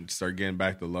he didn't start getting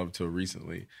back the love till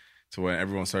recently, to when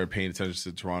everyone started paying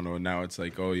attention to Toronto, and now it's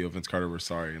like, oh, yo, Vince Carter, we're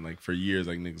sorry, and like for years,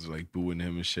 like niggas were like booing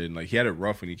him and shit, and like he had it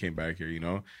rough when he came back here, you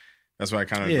know. That's why I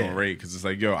kind of don't rate, because it's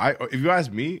like, yo, if you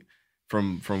ask me,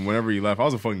 from whenever he left, I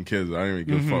was a fucking kid. So I didn't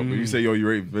even give a fuck. But you say, yo, you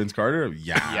rate Vince Carter?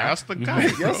 Yeah, that's the guy.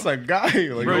 That's the guy.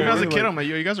 Like, bro, yo, as a really, kid, I'm like,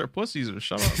 yo, you guys are pussies. Or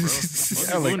shut up, bro.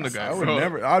 yeah, like, the guy, I would bro.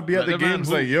 never. I'd be at the Let that man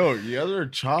games like, yo, you guys are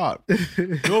chopped.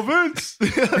 Yo, Vince. You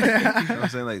know what I'm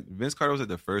saying? Like, Vince Carter was like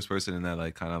the first person in that,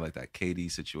 like, kind of like that KD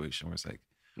situation where it's like,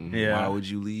 why would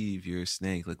you leave? You're a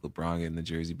snake. Like LeBron getting the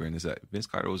jersey brand. Is that Vince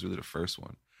Carter was really the first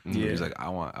one. He was like, I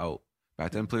want out.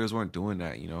 Back then, players weren't doing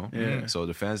that, you know. Yeah. So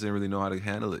the fans didn't really know how to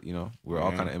handle it, you know. We're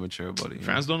all kind of immature about it. You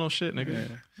Fans don't know shit, nigga. Yeah.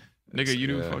 Nigga, you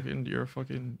do Yeah. fucking. You're a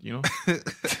fucking. You know.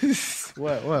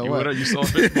 What? You sell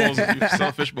fish bowls. You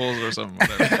sell fish bowls or something.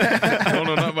 Whatever. You don't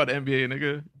know nothing about the NBA,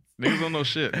 nigga. Niggas don't know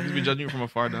shit. Niggas be judging you from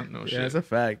afar. Don't know shit. Yeah, it's a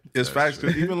fact. It's facts.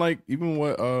 Cause even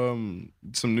what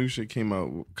some new shit came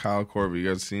out with Kyle Korver. You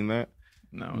guys seen that?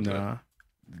 No. Nah.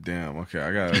 Damn. Okay,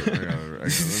 I got. Let me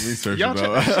search Y'all it check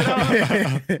out.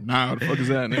 that shit out. Nah, what the fuck is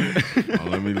that, nigga? Oh,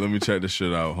 let me check this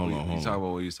shit out. Hold on. talk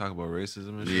about what you talk about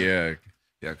racism and shit? Yeah.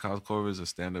 Yeah, Kyle Korver is a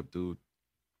stand-up dude.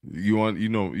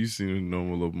 You seem to know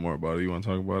a little more about it. You want to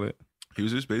talk about it? He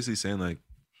was just basically saying, like,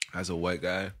 as a white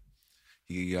guy,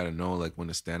 you got to know, like, when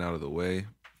to stand out of the way.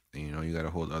 And, you know, you got to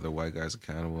hold other white guys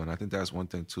accountable. And I think that's one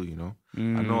thing, too, you know. I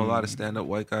know a lot of stand-up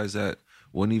white guys that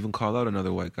wouldn't even call out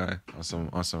another white guy on some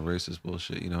racist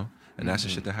bullshit, you know. And that's the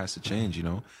shit that has to change, you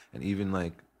know. And even,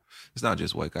 like, it's not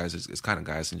just white guys. It's kind of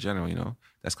guys in general, you know.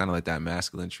 That's kind of like that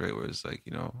masculine trait where it's like,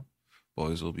 you know,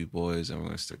 boys will be boys and we're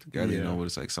going to stick together, you know. But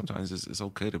it's like sometimes it's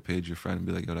okay to page your friend and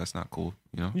be like, yo, that's not cool,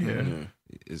 you know.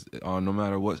 No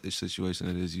matter what situation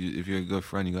it is, if you're a good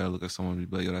friend, you got to look at someone and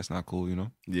be like, yo, that's not cool, you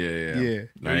know. Yeah. You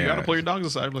got to pull your dogs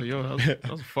aside. Like, yo, that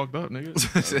was fucked up, nigga.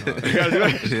 You gotta do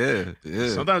that. Yeah.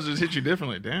 Sometimes it just hit you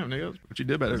differently. Damn, nigga, what you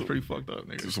did back there is pretty fucked up,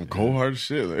 nigga. Some cold hard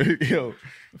shit. Like, yo,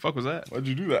 the fuck was that? Why'd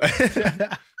you do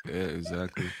that? Yeah,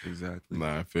 exactly.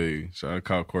 Nah, I feel you. Shout out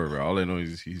Kyle Korver. All I know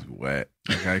is he's wet.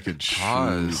 Like I could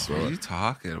Pause. shoot, What bro. are you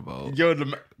talking about? Yo,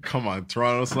 come on,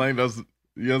 Toronto slang.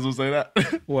 You guys will say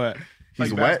that? What?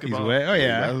 He's Like wet. basketball. He's wet. Oh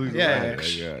yeah. He's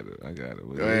Yeah. wet. I got it.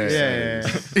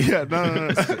 Yeah.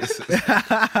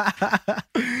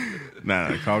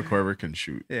 Nah, Kyle Korver can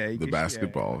shoot Yeah, he the can shoot,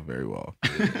 basketball very well.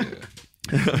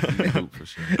 Hoop for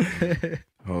sure.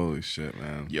 Holy shit,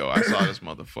 man. Yo, I saw this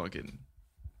motherfucking.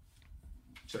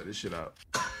 Check this shit out.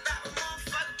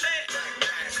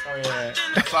 Oh yeah.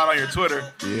 I saw it on your Twitter.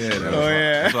 Yeah. Oh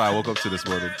yeah. That's why I woke up to this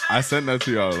morning. I sent that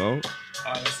to y'all, though.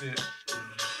 That's it.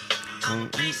 You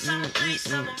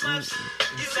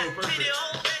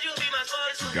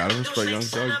gotta respect Young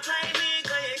Thug.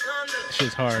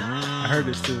 Shit's hard. I heard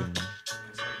this too.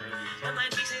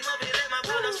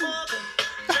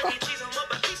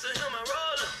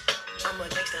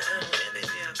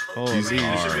 Oh, He's geez.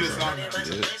 hard.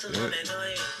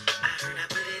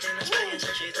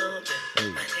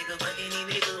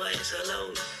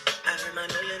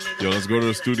 Yo, let's go to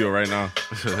the studio right now.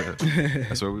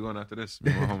 That's where we're going after this.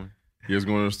 Me and my homie. You guys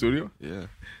going to the studio Yeah.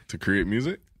 to create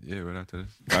music? Yeah, right after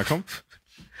this. Back home?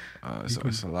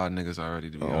 It's a lot of niggas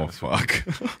already, to be Oh, honest. fuck.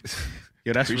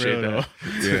 Yo, that's Appreciate real that.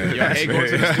 though. Yeah. Yo, I hate going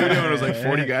to the studio and there's like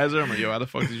 40 guys there. I'm like, yo, how the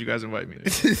fuck did you guys invite me?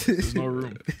 There's no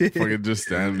room. Fucking just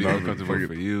stand Be up. uncomfortable Fucking,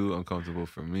 for you, uncomfortable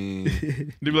for me.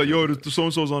 They'd be like, yo, the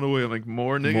so-and-so's on the way. I'm like,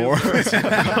 more niggas?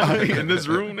 More? In this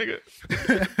room, nigga?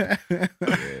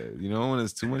 Yeah, you know, when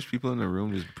there's too much people in the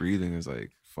room just breathing, it's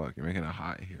like, fuck, you're making it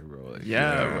hot here, bro. Like,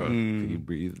 Yeah, bro. Can you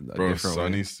breathe a bro, different way?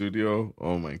 Sunny studio.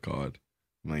 Oh my God.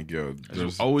 I'm like, yo, I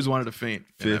there's just always wanted to faint.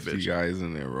 in that 50 bitch. guys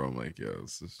in there, bro. I'm like, yo,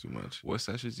 this is too much. What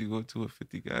sessions you go to with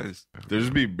 50 guys? There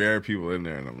just be bare people in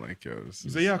there, and I'm like, yo, this He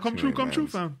is said, yeah, come too true, many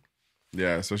mans. fam.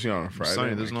 Yeah, especially on a Friday.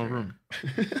 Sonny, I'm there's like, no yo, room.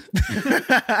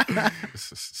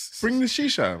 Bring the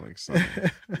shisha. I'm like, son.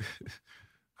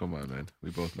 Come on, man. We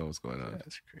both know what's going on.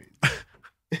 That's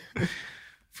crazy.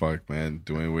 Fuck, man.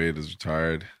 Dwayne Wade is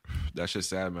retired. That shit's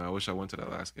sad, man. I wish I went to that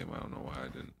last game. I don't know why I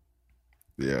didn't.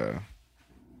 Yeah.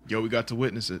 Yo, we got to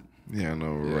witness it. Yeah, I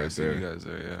know. We're Yeah, I right see there. you guys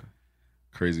there, yeah.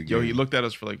 Crazy game. Yo, he looked at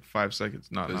us for like 5 seconds.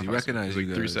 Not Because he 5 recognized seconds.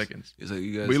 you Like 3 guys. seconds. He's like,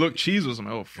 you guys. We looked cheese with him.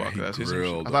 Oh fuck, he that's some shit.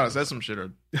 grilled I thought I us. said some shit.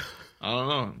 Or, I don't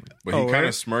know. But he kind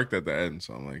of smirked at the end,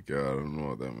 so I'm like, yo, I don't know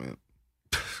what that meant.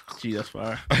 Gee, that's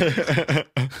fire.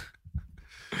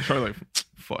 Probably like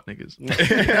fuck niggas.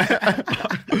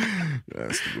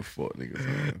 Yeah, stupid fuck niggas,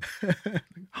 man.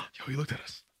 Yo, he looked at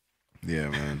us. Yeah,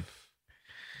 man.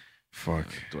 Fuck.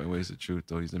 Dwayne Wade's the truth,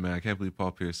 though. He's the man. I can't believe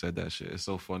Paul Pierce said that shit. It's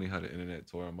so funny how the internet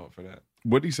tore him up for that.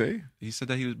 What'd he say? He said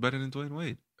that he was better than Dwayne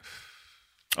Wade.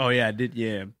 Oh yeah, I did.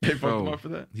 Yeah, They fucked Bro, him up for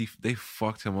that. They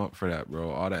fucked him up for that,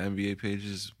 bro. All the NBA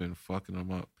pages have been fucking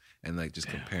him up and like just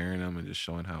comparing him and just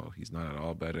showing how he's not at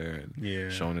all better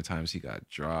and showing the times he got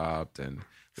dropped. And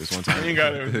there's one time You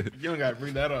don't gotta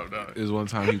bring that up, dog. there's one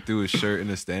time he threw his shirt in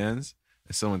the stands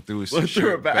and someone threw his Threw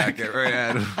shirt it back. right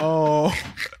at him. Oh,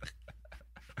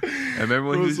 And remember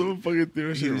when Bro, he was, someone fucking threw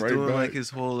he shit was right doing back. like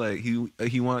his whole like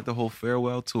he wanted the whole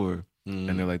farewell tour.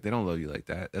 And they're like, they don't love you like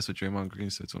that. That's what Draymond Green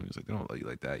said to him. He was like, they don't love you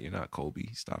like that. You're not Kobe.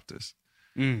 Stop this.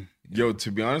 Yo,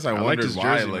 to be honest, I liked wondered his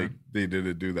why jersey, like man. they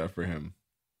didn't do that for him.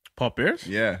 Paul Pierce.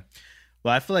 Yeah.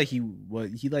 Well, I feel like he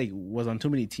was on too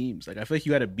many teams. Like I feel like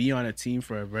you got to be on a team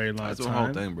for a very long That's the time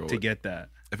whole thing, bro. to get that.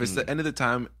 If it's the end of the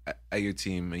time at your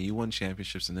team and you won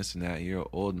championships and this and that, and you're an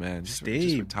old man, just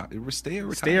Stay. stay or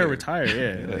retire. Stay or retire.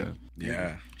 Yeah. Yeah. Like,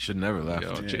 Yeah. Should never left.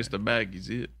 Yo, chase the bag. He's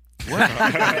it.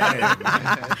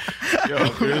 Yo,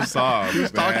 good soft.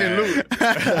 Who's talking loot?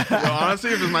 Yo,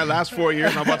 honestly, if it's my last 4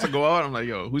 years and I'm about to go out, I'm like,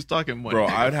 yo, who's talking money? Bro,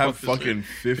 Nigga, I'd have fuck this fucking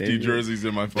shit. 50 jerseys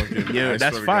in my fucking. yeah, I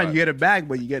that's swear to fine. God. You get a bag,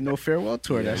 but you get no farewell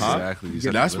tour. That's Huh? Exactly.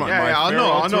 That's my. Yeah, my I know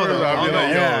farewell that. tour, I'd be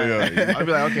like, yo. I'd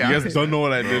be like, okay, You guys don't know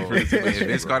what I did for this. If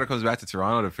Vince Carter comes back to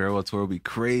Toronto, the farewell tour will be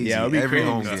crazy. Yeah, it'll be every crazy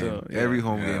home game, still. Yeah. every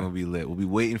home Yeah. game will be lit. We'll be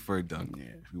waiting for a dunk. Yeah.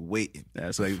 We'll be waiting.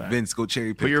 That's like a fact. Vince, go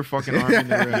cherry put pick. your fucking arm in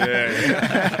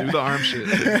there. Do the arm shit.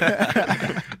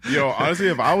 Yo, honestly,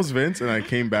 if I was Vince and I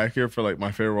came back here for like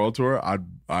my farewell tour,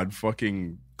 I'd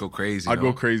fucking go crazy. I'd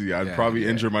go crazy. I'd probably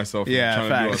injure myself. Yeah, trying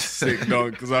to do a facts. sick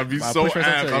dunk because I'd be I'll so push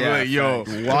myself amped. to- I'd be yeah, like, yo,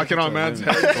 facts. Walking on man's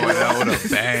head. going out with a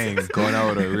bang. Going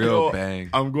out with a real Yo, bang.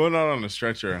 I'm going out on a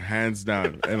stretcher, hands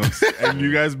down, and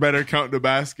you guys better count the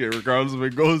basket regardless if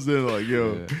it goes in. Like,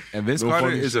 yo, Yeah. And Vince no Carter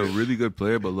funny is a shit. really good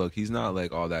player, but look, he's not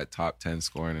like all that top 10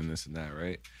 scoring and this and that,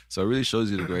 right? So it really shows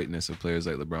you the greatness of players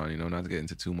like LeBron, you know, not to get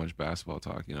into too much basketball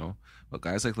talk, you know, but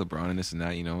guys like LeBron and this and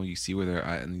that, you know, you see where they're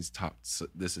at in these top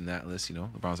this and that lists, you know.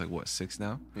 LeBron's like, what, 6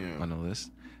 now on the list?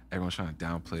 Everyone's trying to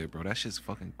downplay it, bro. That shit's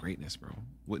fucking greatness, bro.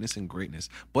 Witnessing greatness.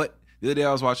 But the other day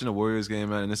I was watching a Warriors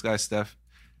game, man, and this guy, Steph,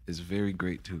 is very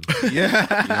great too.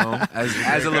 Yeah. You know, as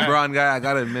a LeBron guy, I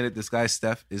gotta admit it. This guy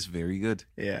Steph is very good.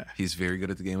 Yeah. He's very good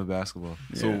at the game of basketball.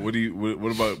 So what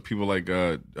about people like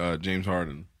James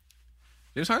Harden?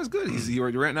 James Harden's good.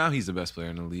 Right now he's the best player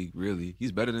in the league. Really,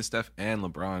 he's better than Steph and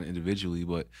LeBron individually.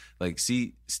 But like,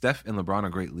 see, Steph and LeBron are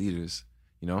great leaders.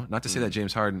 You know, not to say that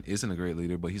James Harden isn't a great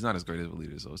leader, but he's not as great of a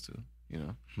leader as those two. You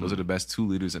know, those are the best 2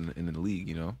 leaders in the league.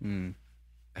 You know,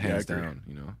 hands down.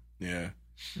 You know, Yeah.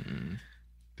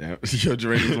 Damn. Yo,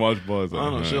 Jermaine just watch balls. I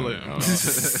don't know, shit like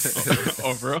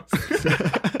oh, bro.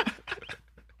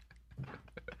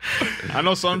 I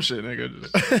know some shit, nigga.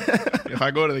 Just, if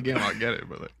I go to the game, I'll get it.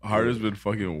 But like, Harden's been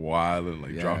fucking wild and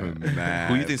like dropping mad.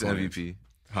 who you think's points. MVP?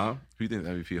 Huh? Who you think's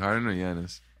MVP? Harden or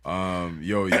Giannis?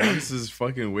 Yo, Giannis is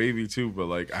fucking wavy too, but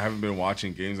like I haven't been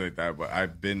watching games like that, but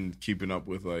I've been keeping up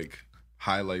with like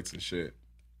highlights and shit.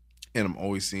 And I'm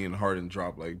always seeing Harden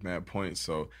drop like mad points.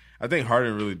 So I think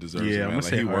Harden really deserves Yeah, it, I'm man. gonna Like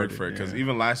say he worked Harden, for it. Because yeah.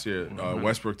 even last year,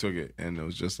 Westbrook took it. And it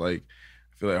was just like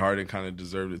I feel like Harden kind of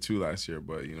deserved it too last year,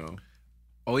 but you know.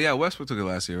 Oh yeah, Westbrook took it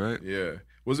last year, right? Yeah.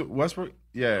 Was it Westbrook?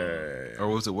 Yeah. Or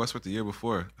was it Westbrook the year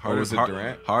before? was it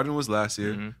Durant? Harden was last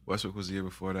year. Westbrook was the year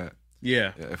before that.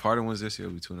 Yeah. Yeah, if Harden wins this year,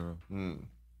 it'll be 2 in a row.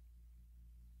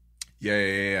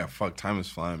 Yeah. Fuck, time is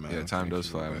flying, man. Yeah, time does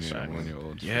Thank you, fly man. when you're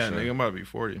old. yeah, for nigga, sure. I'm about to be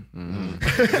 40.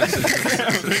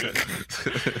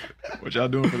 What y'all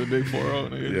doing for the big 4-0,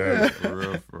 nigga? Yeah. For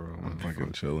real. I'm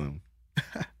fucking chilling.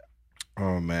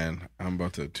 Oh man, I'm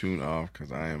about to tune off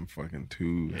because I am fucking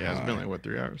too. Yeah, it's been high. like, what,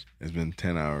 3 hours? It's been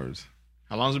 10 hours.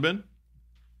 How long's it been?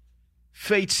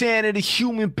 Fate Santa, the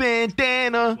human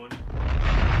bandana.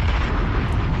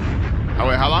 Oh,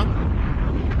 wait, how long?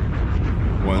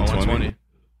 120.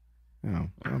 Yeah,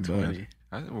 not bad.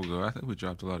 I think we'll go. I think we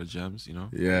dropped a lot of gems, you know.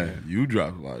 Yeah, you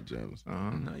dropped a lot of gems.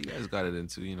 No, you guys got it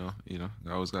into, you know.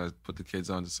 I always got to put the kids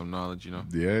onto some knowledge, you know.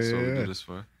 Yeah, So we yeah. do this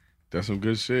for. That's some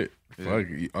good shit. Yeah.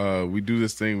 Fuck. We do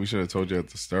this thing. We should have told you at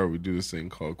the start. We do this thing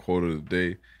called Quote of the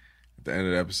Day. At the end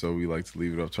of the episode, we like to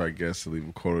leave it up to our guests to leave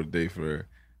a quote of the day for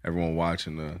everyone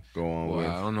watching to go on with.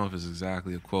 I don't know if it's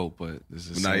exactly a quote, but this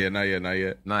is not yet.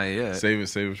 Save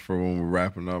it for when we're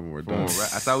wrapping up and we're done. I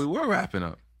thought we were wrapping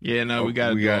up. Yeah, no, we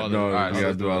gotta do all the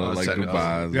like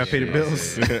goodbyes. We gotta pay the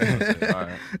bills. All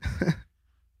right.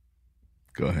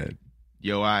 Go ahead.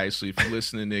 Yo, all right, so if you're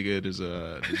listening, nigga, there's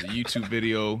a YouTube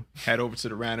video. Head over to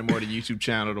the Random Order YouTube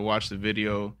channel to watch the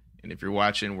video. And if you're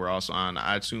watching, we're also on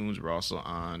iTunes. We're also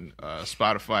on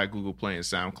Spotify, Google Play, and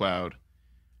SoundCloud.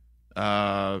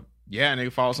 Yeah,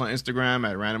 nigga, follow us on Instagram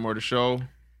at Random Order Show.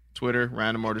 Twitter,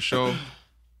 Random Order Show.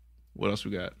 What else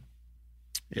we got?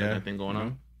 Yeah. Anything going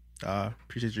on?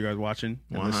 Appreciate you guys watching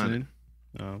and 100.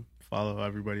 listening. Follow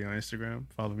everybody on Instagram.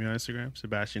 Follow me on Instagram,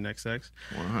 SebastianXX.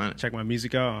 100. Check my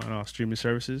music out on all streaming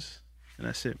services. And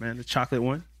that's it, man. The chocolate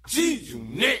one.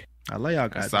 I love y'all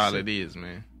guys. That's all it is,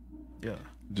 man. Yeah.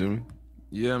 Jimmy?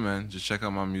 Yeah, man. Just check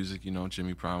out my music,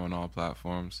 Jimmy Prime on all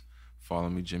platforms. Follow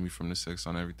me, Jimmy from the 6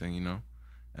 on everything,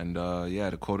 And yeah,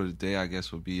 the quote of the day, I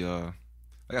guess, would be like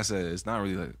I said, it's not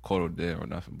really like a quote of the day or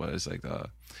nothing, but it's like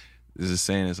there's a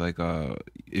saying, it's like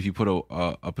if you put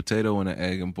a potato and an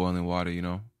egg in boiling water,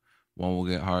 one will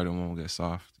get hard and one will get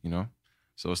soft,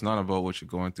 So it's not about what you're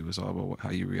going through, it's all about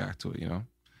how you react to it,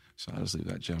 So I'll just leave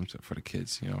that gem for the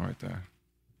kids, right there.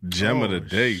 Gem of the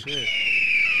day. Shit.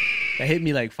 That hit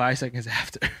me like 5 seconds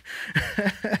after.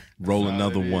 Roll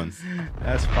another one.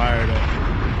 That's fired up.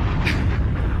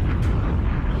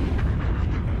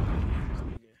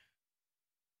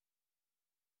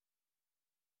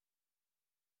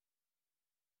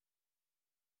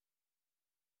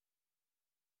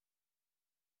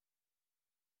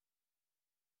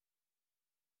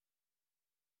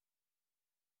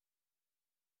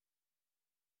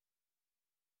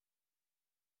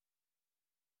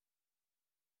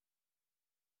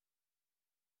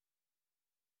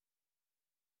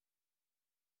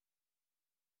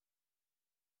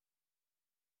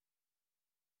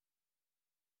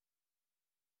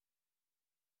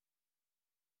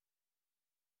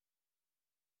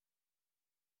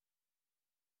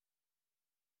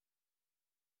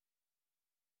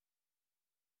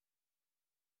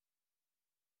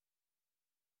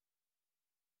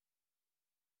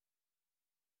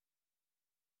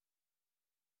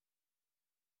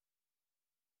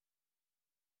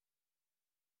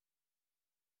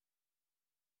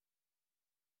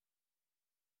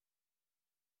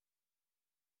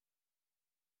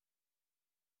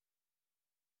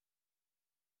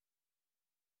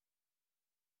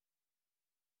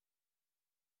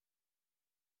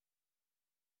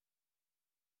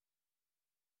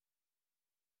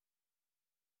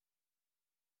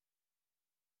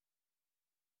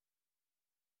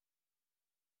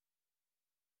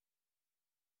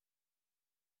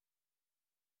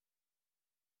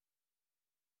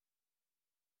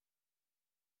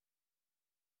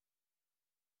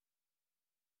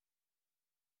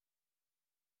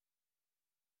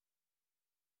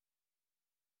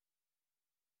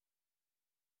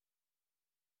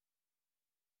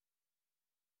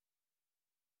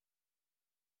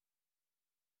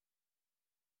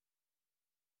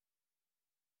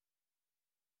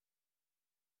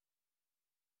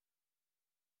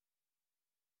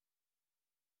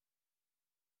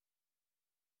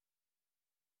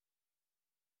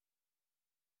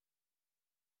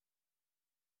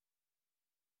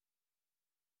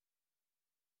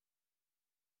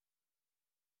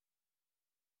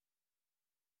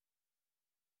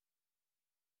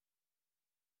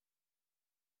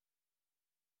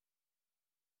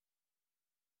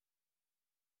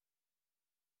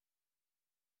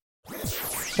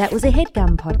 That was a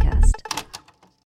HeadGum podcast.